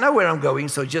 And I know where I'm going,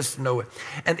 so just know it.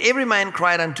 And every man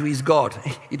cried unto his God.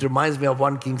 It reminds me of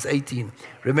 1 Kings 18.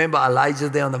 Remember Elijah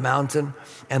there on the mountain?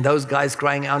 And those guys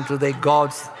crying unto their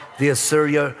gods, the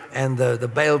Assyria and the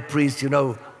Baal priests,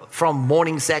 from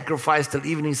morning sacrifice till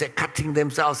evening, cutting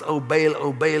themselves, oh Baal,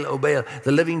 oh Baal, oh Baal.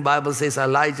 The Living Bible says,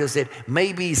 Elijah said,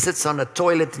 maybe he sits on a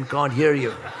toilet and can't hear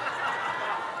you.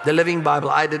 The Living Bible,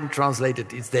 I didn't translate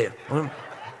it, it's there.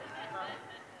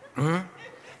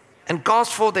 And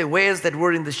cast forth their wares that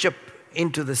were in the ship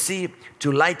into the sea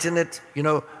to lighten it.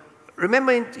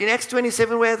 Remember in Acts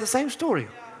 27 we have the same story.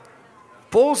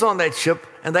 Paul's on that ship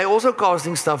and they're also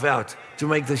casting stuff out to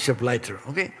make the ship lighter.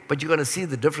 Okay, but you're going to see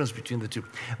the difference between the two.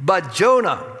 But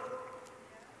Jonah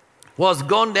was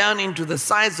gone down into the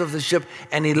sides of the ship,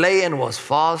 and he lay and was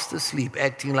fast asleep,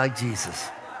 acting like Jesus.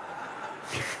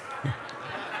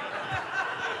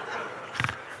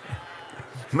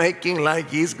 Making like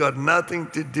he's got nothing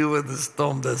to do with the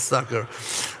storm, the sucker.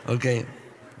 Okay,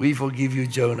 we forgive you,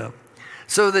 Jonah.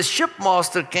 So the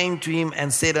shipmaster came to him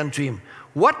and said unto him,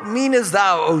 what meanest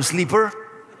thou, O sleeper?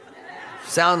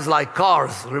 Sounds like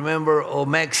cars, remember? Or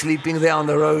Max sleeping there on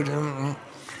the road.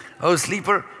 O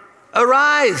sleeper,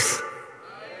 arise.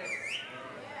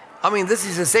 This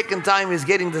is the second time he's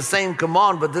getting the same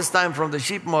command, but this time from the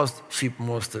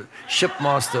shipmaster.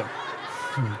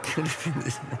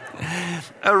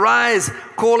 Arise,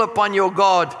 call upon your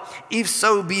God, if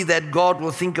so be that God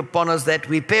will think upon us that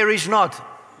we perish not.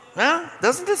 Huh?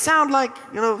 Doesn't it sound like,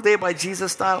 there by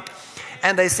Jesus style?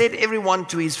 And they said every one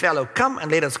to his fellow, come and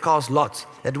let us cast lots,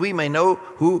 that we may know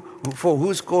for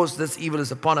whose cause this evil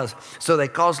is upon us. So they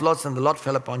cast lots, and the lot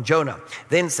fell upon Jonah.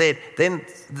 Then said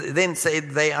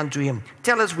they unto him,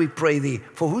 tell us, we pray thee,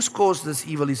 for whose cause this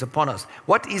evil is upon us?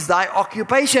 What is thy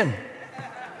occupation?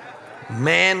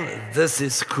 Man, this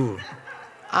is cool.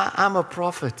 I'm a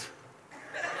prophet.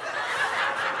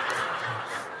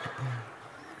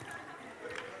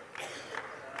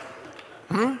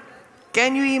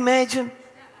 Can you imagine?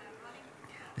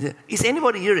 Is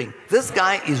anybody hearing? This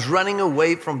guy is running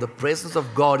away from the presence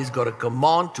of God. He's got a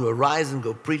command to arise and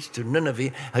go preach to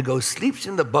Nineveh. And go sleeps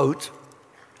in the boat.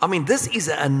 I mean, this is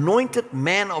an anointed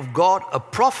man of God, a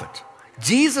prophet.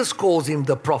 Jesus calls him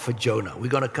the prophet Jonah. We're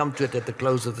going to come to it at the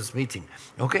close of this meeting.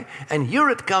 Okay? And here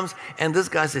it comes, and this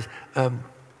guy says,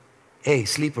 hey,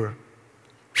 sleeper.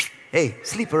 Hey,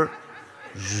 sleeper.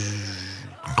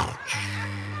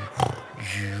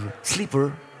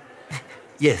 Sleeper.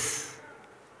 Yes.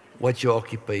 What's your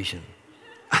occupation?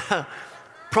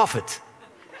 Prophet.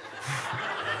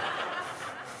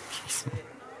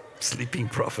 Sleeping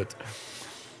prophet.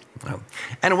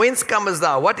 And whence comest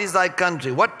thou? What is thy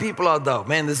country? What people art thou?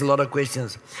 Man, there's a lot of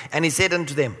questions. And he said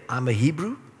unto them, I'm a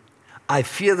Hebrew. I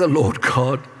fear the Lord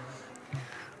God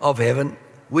of heaven,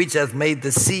 which hath made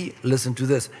the sea. Listen to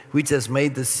this. Which has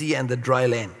made the sea and the dry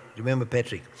land. Remember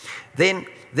Patrick.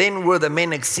 Then were the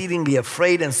men exceedingly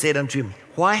afraid and said unto him,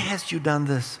 why hast you done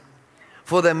this?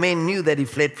 For the men knew that he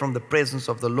fled from the presence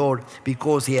of the Lord,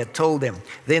 because he had told them.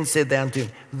 Then said they unto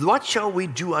him, what shall we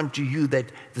do unto you that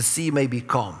the sea may be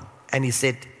calm? And he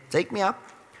said, take me up,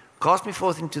 cast me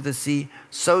forth into the sea,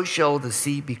 so shall the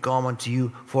sea be calm unto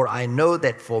you, for I know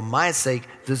that for my sake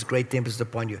this great tempest is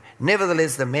upon you.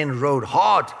 Nevertheless, the men rowed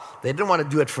hard. They didn't want to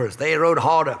do it first. They rowed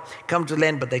harder, come to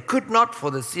land, but they could not,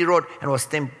 for the sea roared and was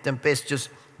tempestuous,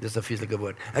 this is a physical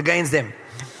word, against them.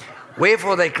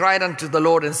 Wherefore they cried unto the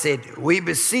Lord and said, we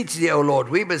beseech thee, O Lord,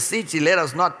 we beseech thee, let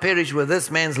us not perish with this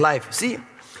man's life. See,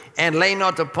 and lay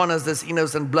not upon us this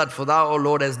innocent blood, for thou, O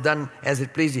Lord, hast done as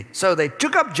it pleased thee. So they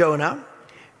took up Jonah,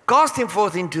 cast him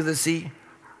forth into the sea,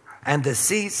 and the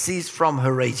sea ceased from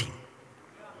her raging.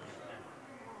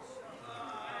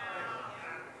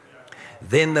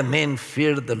 Then the men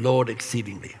feared the Lord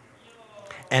exceedingly,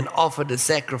 and offered a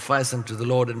sacrifice unto the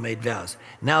Lord and made vows.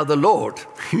 Now the Lord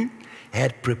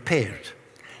had prepared.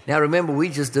 Now remember, we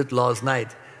just did last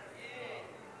night.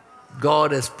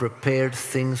 God has prepared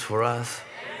things for us.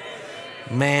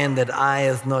 Man, that eye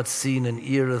hath not seen and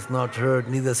ear hath not heard,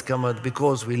 neither has come out,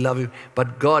 because we love him.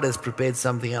 But God has prepared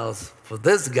something else for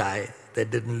this guy that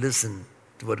didn't listen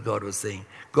to what God was saying.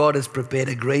 God has prepared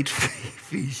a great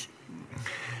fish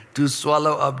to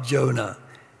swallow up Jonah.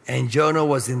 And Jonah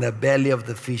was in the belly of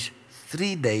the fish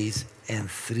 3 days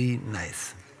and 3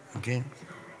 nights. Okay?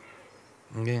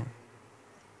 Okay?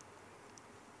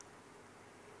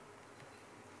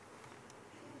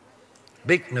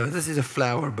 No, this is a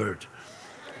flower bird.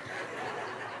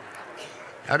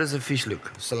 How does a fish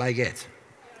look? Shall I get?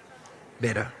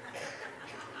 Better?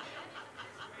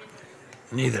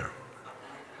 Neither.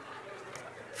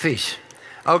 Fish.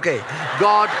 Okay,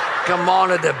 God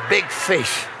commanded a big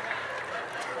fish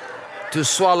to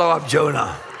swallow up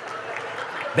Jonah.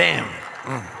 Bam.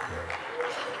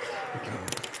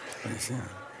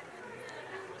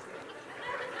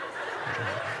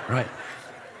 Right.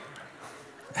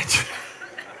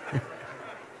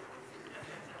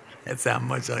 That's how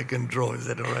much I can draw. Is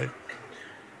that all right?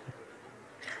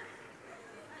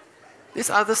 There's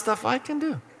other stuff I can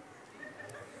do.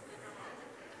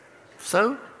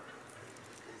 So,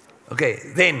 okay,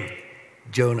 then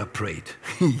Jonah prayed.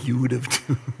 You would have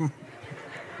too.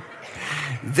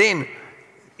 Then,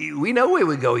 we know where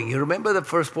we're going. You remember the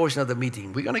first portion of the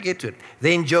meeting. We're going to get to it.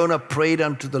 Then Jonah prayed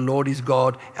unto the Lord his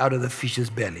God out of the fish's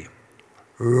belly.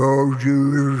 Oh,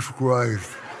 Jesus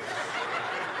Christ.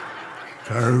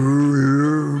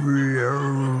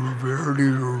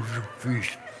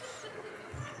 Fish.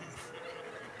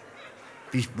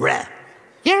 Fish breath.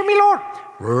 Hear me, Lord.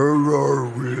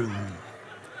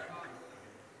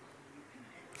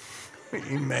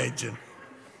 Imagine.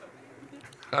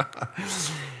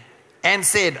 And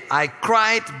said, I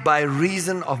cried by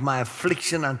reason of my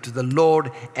affliction unto the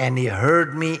Lord, and he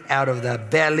heard me out of the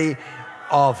belly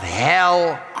of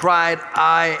hell cried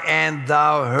I, and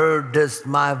thou heardest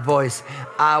my voice.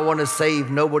 I want to say, if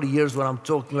nobody hears what I'm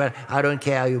talking about, I don't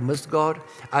care how you missed God.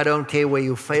 I don't care where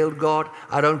you failed God.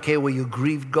 I don't care where you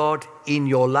grieved God in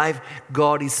your life.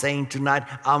 God is saying tonight,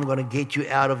 I'm going to get you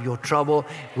out of your trouble.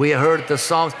 We heard the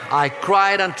Psalms. I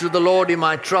cried unto the Lord in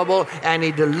my trouble, and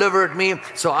He delivered me.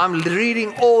 So I'm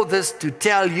reading all this to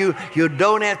tell you, you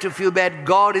don't have to feel bad.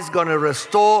 God is going to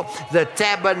restore the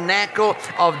tabernacle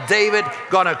of David,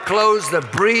 going to close the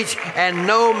breach, and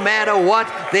no matter what,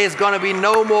 there's going to be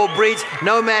no more breach.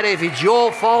 No matter if it's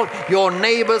your fault, your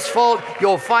neighbor's fault,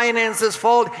 your finances'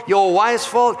 fault, your wife's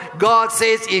fault. God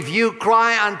says, if you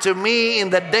cry unto me in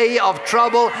the day of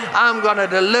trouble, I'm going to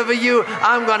deliver you.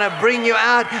 I'm going to bring you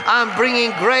out. I'm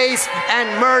bringing grace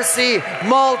and mercy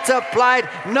multiplied.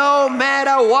 No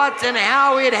matter what and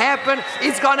how it happened,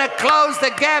 it's going to close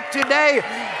the gap today.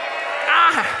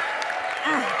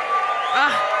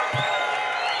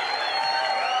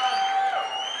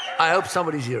 I hope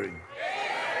somebody's hearing.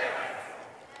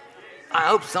 I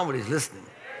hope somebody's listening.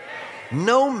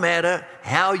 No matter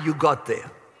how you got there,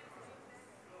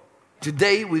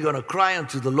 today we're going to cry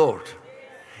unto the Lord.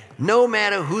 No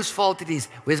matter whose fault it is,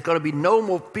 there's going to be no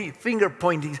more finger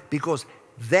pointing, because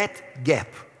that gap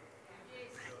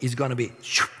is going to be.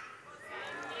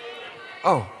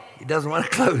 Oh, he doesn't want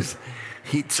to close.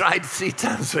 He tried 3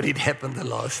 times, but it happened the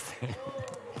last.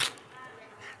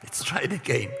 Let's try it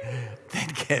again.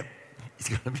 That gap is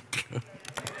going to be closed.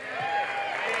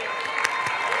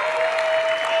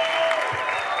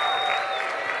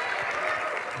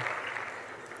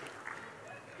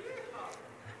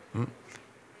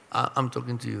 I'm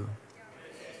talking to you.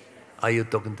 Are you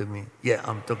talking to me? Yeah,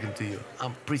 I'm talking to you.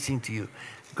 I'm preaching to you.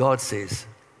 God says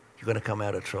you're going to come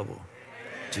out of trouble.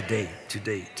 Today.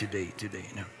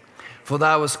 No. For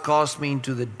thou hast cast me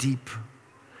into the deep.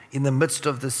 In the midst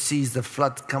of the seas, the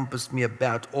flood compassed me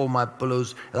about. All my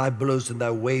billows, thy billows and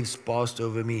thy waves passed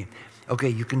over me. Okay,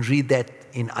 you can read that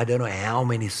in I don't know how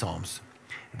many Psalms.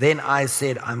 Then I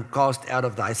said, I'm cast out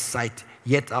of thy sight.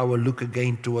 Yet I will look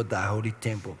again toward thy holy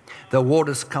temple. The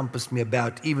waters compassed me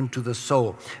about, even to the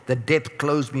soul. The depth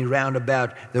closed me round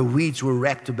about. The weeds were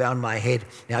wrapped about my head.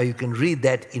 Now you can read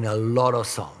that in a lot of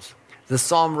Psalms. The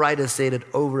psalm writer said it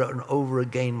over and over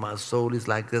again. My soul is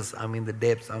like this. I'm in the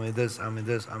depths. I'm in this. I'm in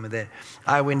this. I'm in that.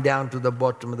 I went down to the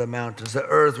bottom of the mountains. The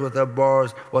earth with her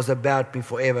bars was about me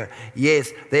forever.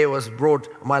 Yes, there was brought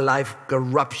my life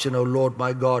corruption, O Lord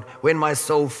my God. When my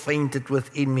soul fainted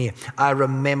within me, I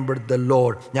remembered the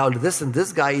Lord. Now listen,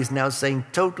 this guy is now saying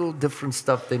total different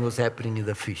stuff than was happening in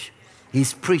the fish.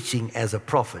 He's preaching as a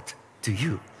prophet to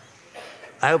you.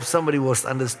 I hope somebody will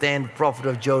understand, prophet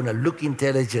of Jonah, look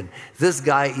intelligent. This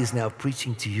guy is now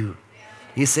preaching to you.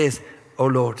 He says, oh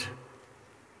Lord,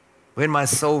 when my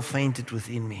soul fainted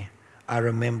within me, I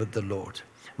remembered the Lord.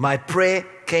 My prayer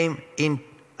came in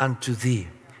unto thee,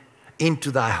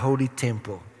 into thy holy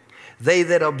temple. They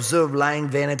that observe lying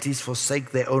vanities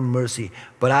forsake their own mercy,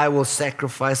 but I will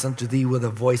sacrifice unto thee with a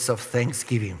voice of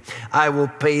thanksgiving. I will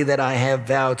pay that I have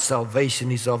vowed.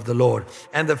 Salvation is of the Lord.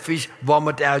 And the fish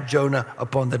vomit out Jonah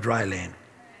upon the dry land.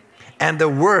 And the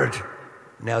word,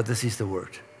 now this is the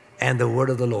word, and the word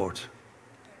of the Lord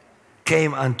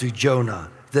came unto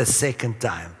Jonah the second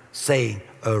time, saying,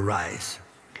 arise.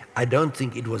 I don't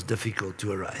think it was difficult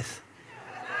to arise.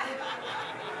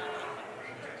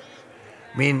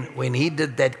 I mean, when he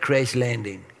did that crash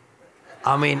landing,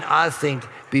 I think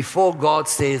before God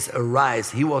says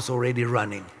arise, he was already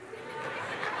running.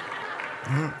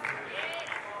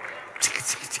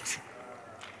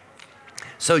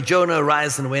 So Jonah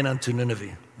arose and went unto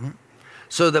Nineveh.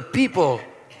 So the people,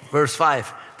 verse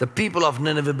 5, the people of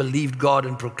Nineveh believed God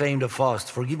and proclaimed a fast.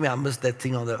 Forgive me, I missed that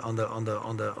thing on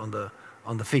the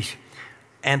fish.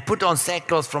 And put on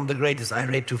sackcloth from the greatest, I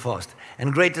read too fast,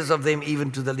 and greatest of them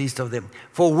even to the least of them.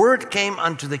 For word came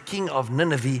unto the king of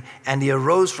Nineveh, and he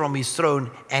arose from his throne,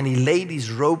 and he laid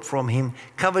his robe from him,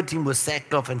 covered him with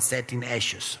sackcloth, and sat in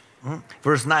ashes.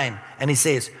 Verse 9, and he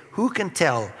says, who can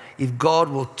tell if God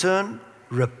will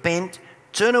repent,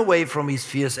 turn away from his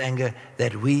fierce anger,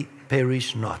 that we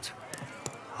perish not?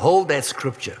 Hold that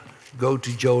scripture. Go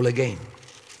to Joel again.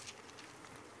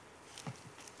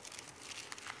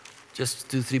 Just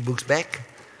 2-3 books back,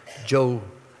 Joel,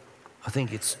 I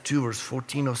think it's 2 verse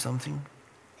 14 or something.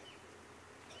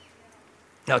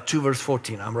 No, 2 verse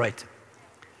 14, I'm right.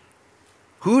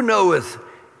 Who knoweth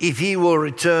if he will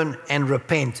return and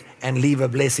repent and leave a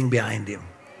blessing behind him?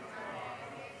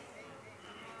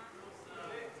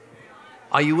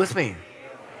 Are you with me?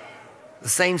 The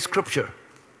same scripture.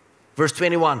 Verse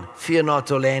 21, fear not,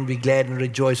 O land, be glad and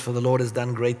rejoice, for the Lord has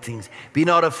done great things. Be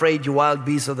not afraid, you wild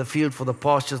beasts of the field, for the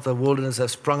pastures of the wilderness have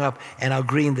sprung up and are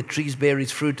green. The trees bear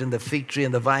its fruit, and the fig tree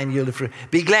and the vine yield fruit.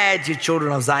 Be glad, you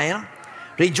children of Zion.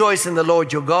 Rejoice in the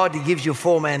Lord your God. He gives you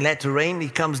former and latter rain. He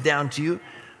comes down to you.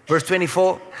 Verse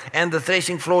 24, and the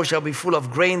threshing floor shall be full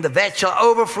of grain. The vat shall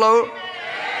overflow.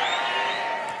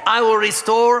 I will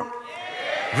restore,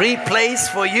 replace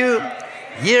for you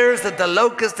years that the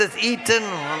locust hath eaten,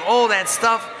 and all that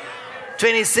stuff.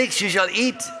 26, you shall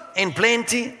eat in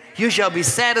plenty. You shall be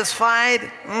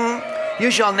satisfied. You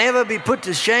shall never be put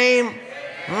to shame.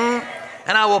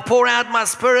 And I will pour out my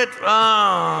spirit.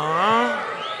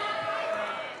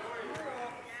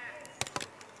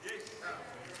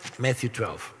 Matthew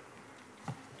 12.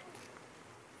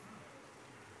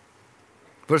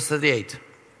 Verse 38.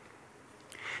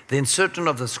 Then certain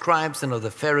of the scribes and of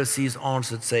the Pharisees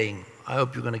answered, saying, I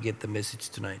hope you're going to get the message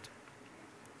tonight.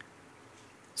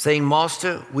 Saying,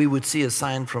 Master, we would see a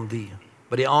sign from thee.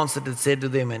 But he answered and said to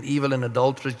them, an evil and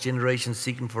adulterous generation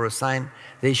seeking for a sign,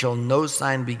 there shall no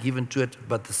sign be given to it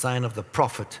but the sign of the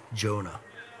prophet Jonah.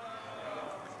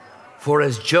 For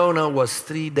as Jonah was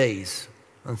 3 days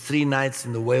and 3 nights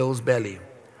in the whale's belly,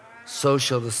 so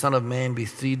shall the Son of Man be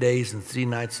 3 days and 3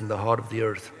 nights in the heart of the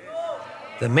earth.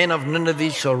 The men of Nineveh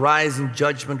shall rise in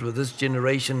judgment with this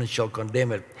generation and shall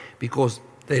condemn it, because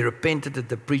they repented at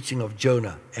the preaching of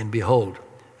Jonah, and behold,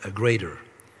 a greater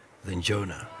than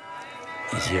Jonah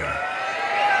is here.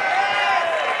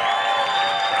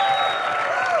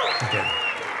 Okay.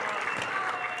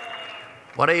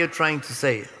 What are you trying to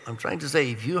say? I'm trying to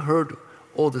say, if you heard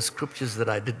all the scriptures that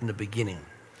I did in the beginning,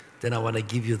 then I want to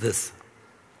give you this.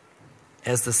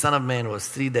 As the Son of Man was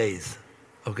 3 days,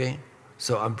 okay?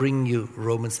 So I'm bringing you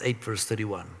Romans 8, verse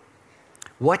 31.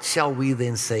 What shall we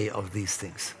then say of these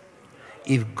things?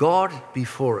 If God be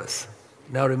for us.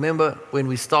 Now remember when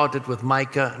we started with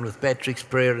Micah and with Patrick's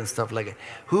prayer and stuff like that.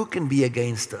 Who can be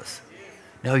against us?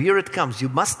 Now here it comes. You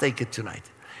must take it tonight.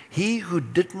 He who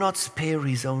did not spare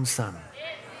his own son.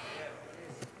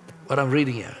 What I'm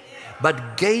reading here.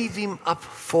 But gave him up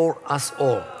for us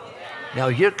all. Now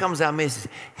here comes our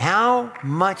message. How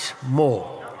much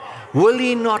more will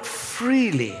he not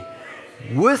freely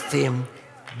with him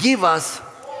give us?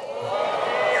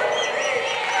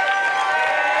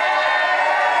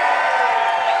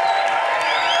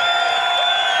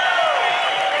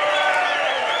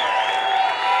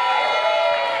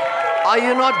 Are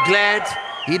you not glad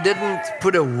he didn't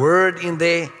put a word in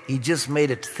there? He just made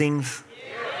it things.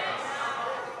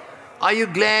 Are you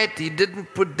glad he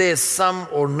didn't put there sum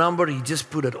or number? He just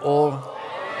put it all.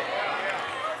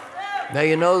 Now,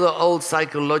 you know the old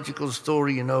psychological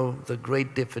story, you know, the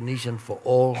great definition for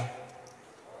all.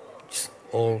 Just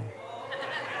all.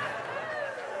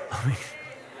 I mean,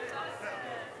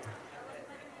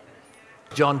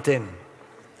 John 10.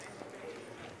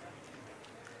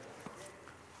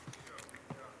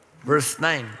 Verse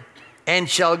 9. And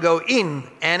shall go in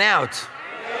and out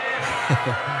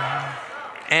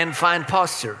and find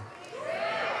pasture.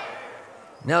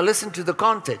 Now listen to the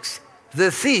context. The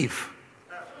thief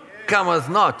cometh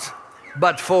not,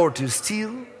 but for to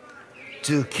steal,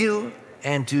 to kill,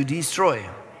 and to destroy.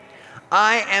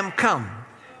 I am come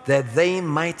that they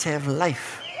might have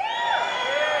life,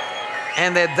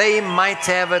 and that they might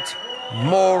have it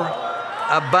more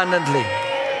abundantly.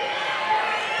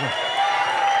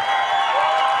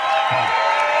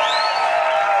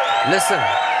 Listen.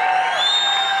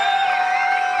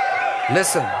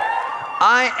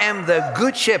 I am the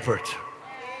good shepherd.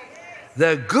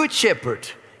 The good shepherd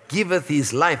giveth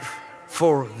his life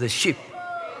for the sheep.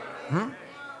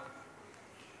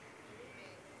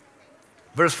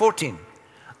 Verse 14.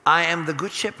 I am the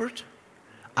good shepherd.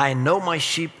 I know my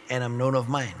sheep and am known of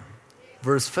mine.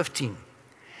 Verse 15.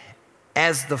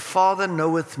 As the Father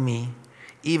knoweth me,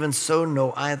 even so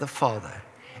know I the Father,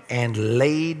 and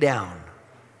lay down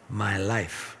my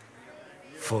life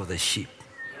for the sheep.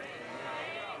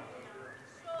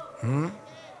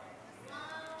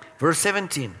 Verse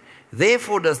 17.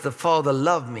 Therefore does the Father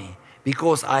love me,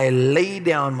 because I lay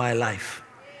down my life,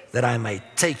 that I may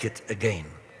take it again.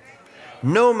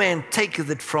 No man taketh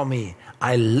it from me.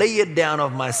 I lay it down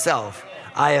of myself.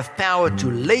 I have power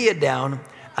to lay it down,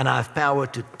 and I have power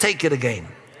to take it again.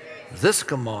 This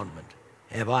commandment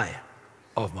have I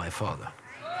of my Father.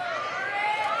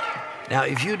 Now,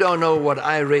 if you don't know what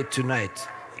I read tonight,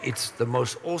 it's the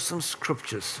most awesome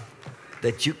scriptures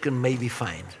that you can maybe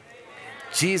find.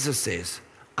 Jesus says,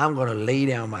 I'm going to lay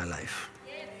down my life.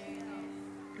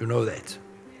 You know that.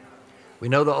 We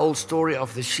know the old story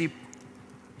of the sheep.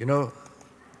 You know,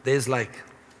 there's like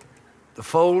the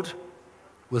fold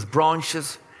with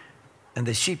branches, And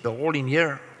the sheep are all in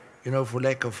here, for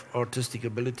lack of artistic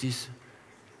abilities.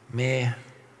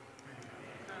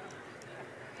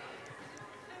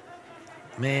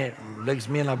 Lyks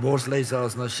meer na boslei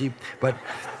as na sheep, but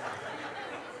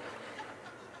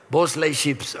boslei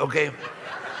sheeps, okay.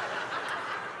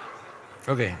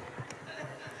 Okay,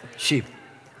 sheep.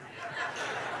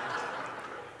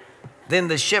 Then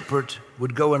the shepherd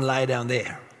would go and lie down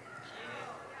there.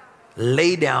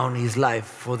 Lay down his life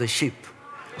for the sheep.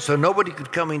 So nobody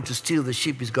could come in to steal the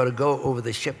sheep. He's got to go over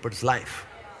the shepherd's life.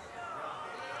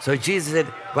 So Jesus said,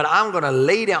 but I'm going to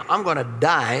lay down, I'm going to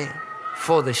die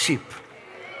for the sheep.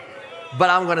 But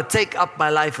I'm going to take up my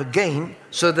life again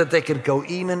so that they can go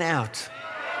in and out.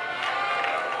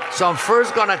 So I'm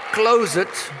first going to close it,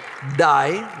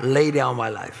 die, lay down my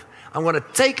life. I'm going to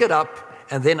take it up,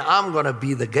 and then I'm going to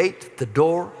be the gate, the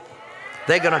door.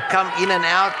 They're going to come in and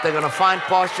out. They're going to find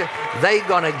pasture. They're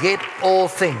going to get all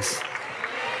things.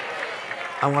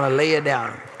 I'm going to lay it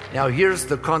down. Now here's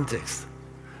the context.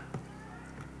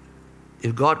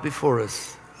 If God be for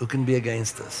us, who can be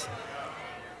against us?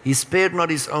 He spared not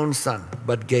his own son,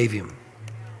 but gave him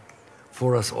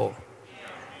for us all.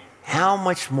 How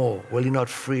much more will he not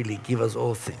freely give us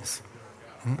all things?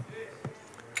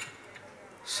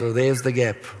 So there's the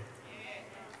gap.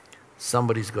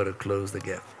 Somebody's got to close the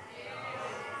gap.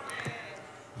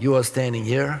 You are standing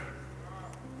here.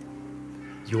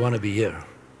 You want to be here.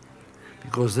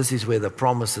 Because this is where the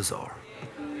promises are.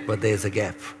 But there's a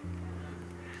gap.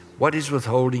 What is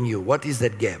withholding you? What is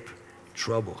that gap?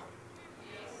 Trouble.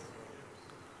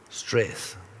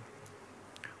 Stress.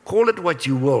 Call it what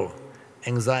you will.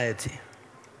 Anxiety.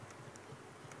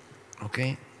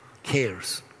 Okay?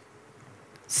 Cares.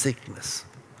 Sickness.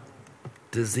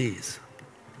 Disease.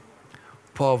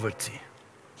 Poverty.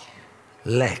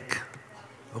 Lack.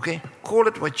 Okay? Call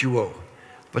it what you will.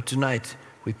 But tonight,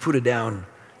 we put it down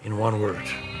in one word.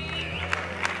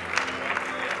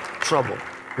 Trouble.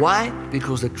 Why?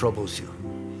 Because it troubles you.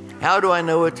 How do I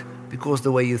know it? Because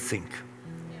the way you think.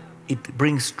 It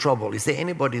brings trouble. Is there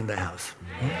anybody in the house?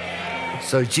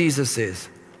 So Jesus says,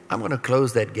 I'm going to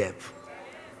close that gap.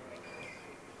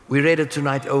 We read it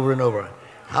tonight over and over.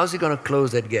 How's he going to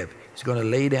close that gap? He's going to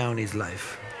lay down his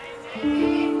life.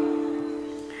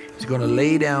 He's going to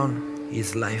lay down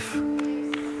his life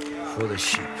for the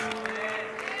sheep.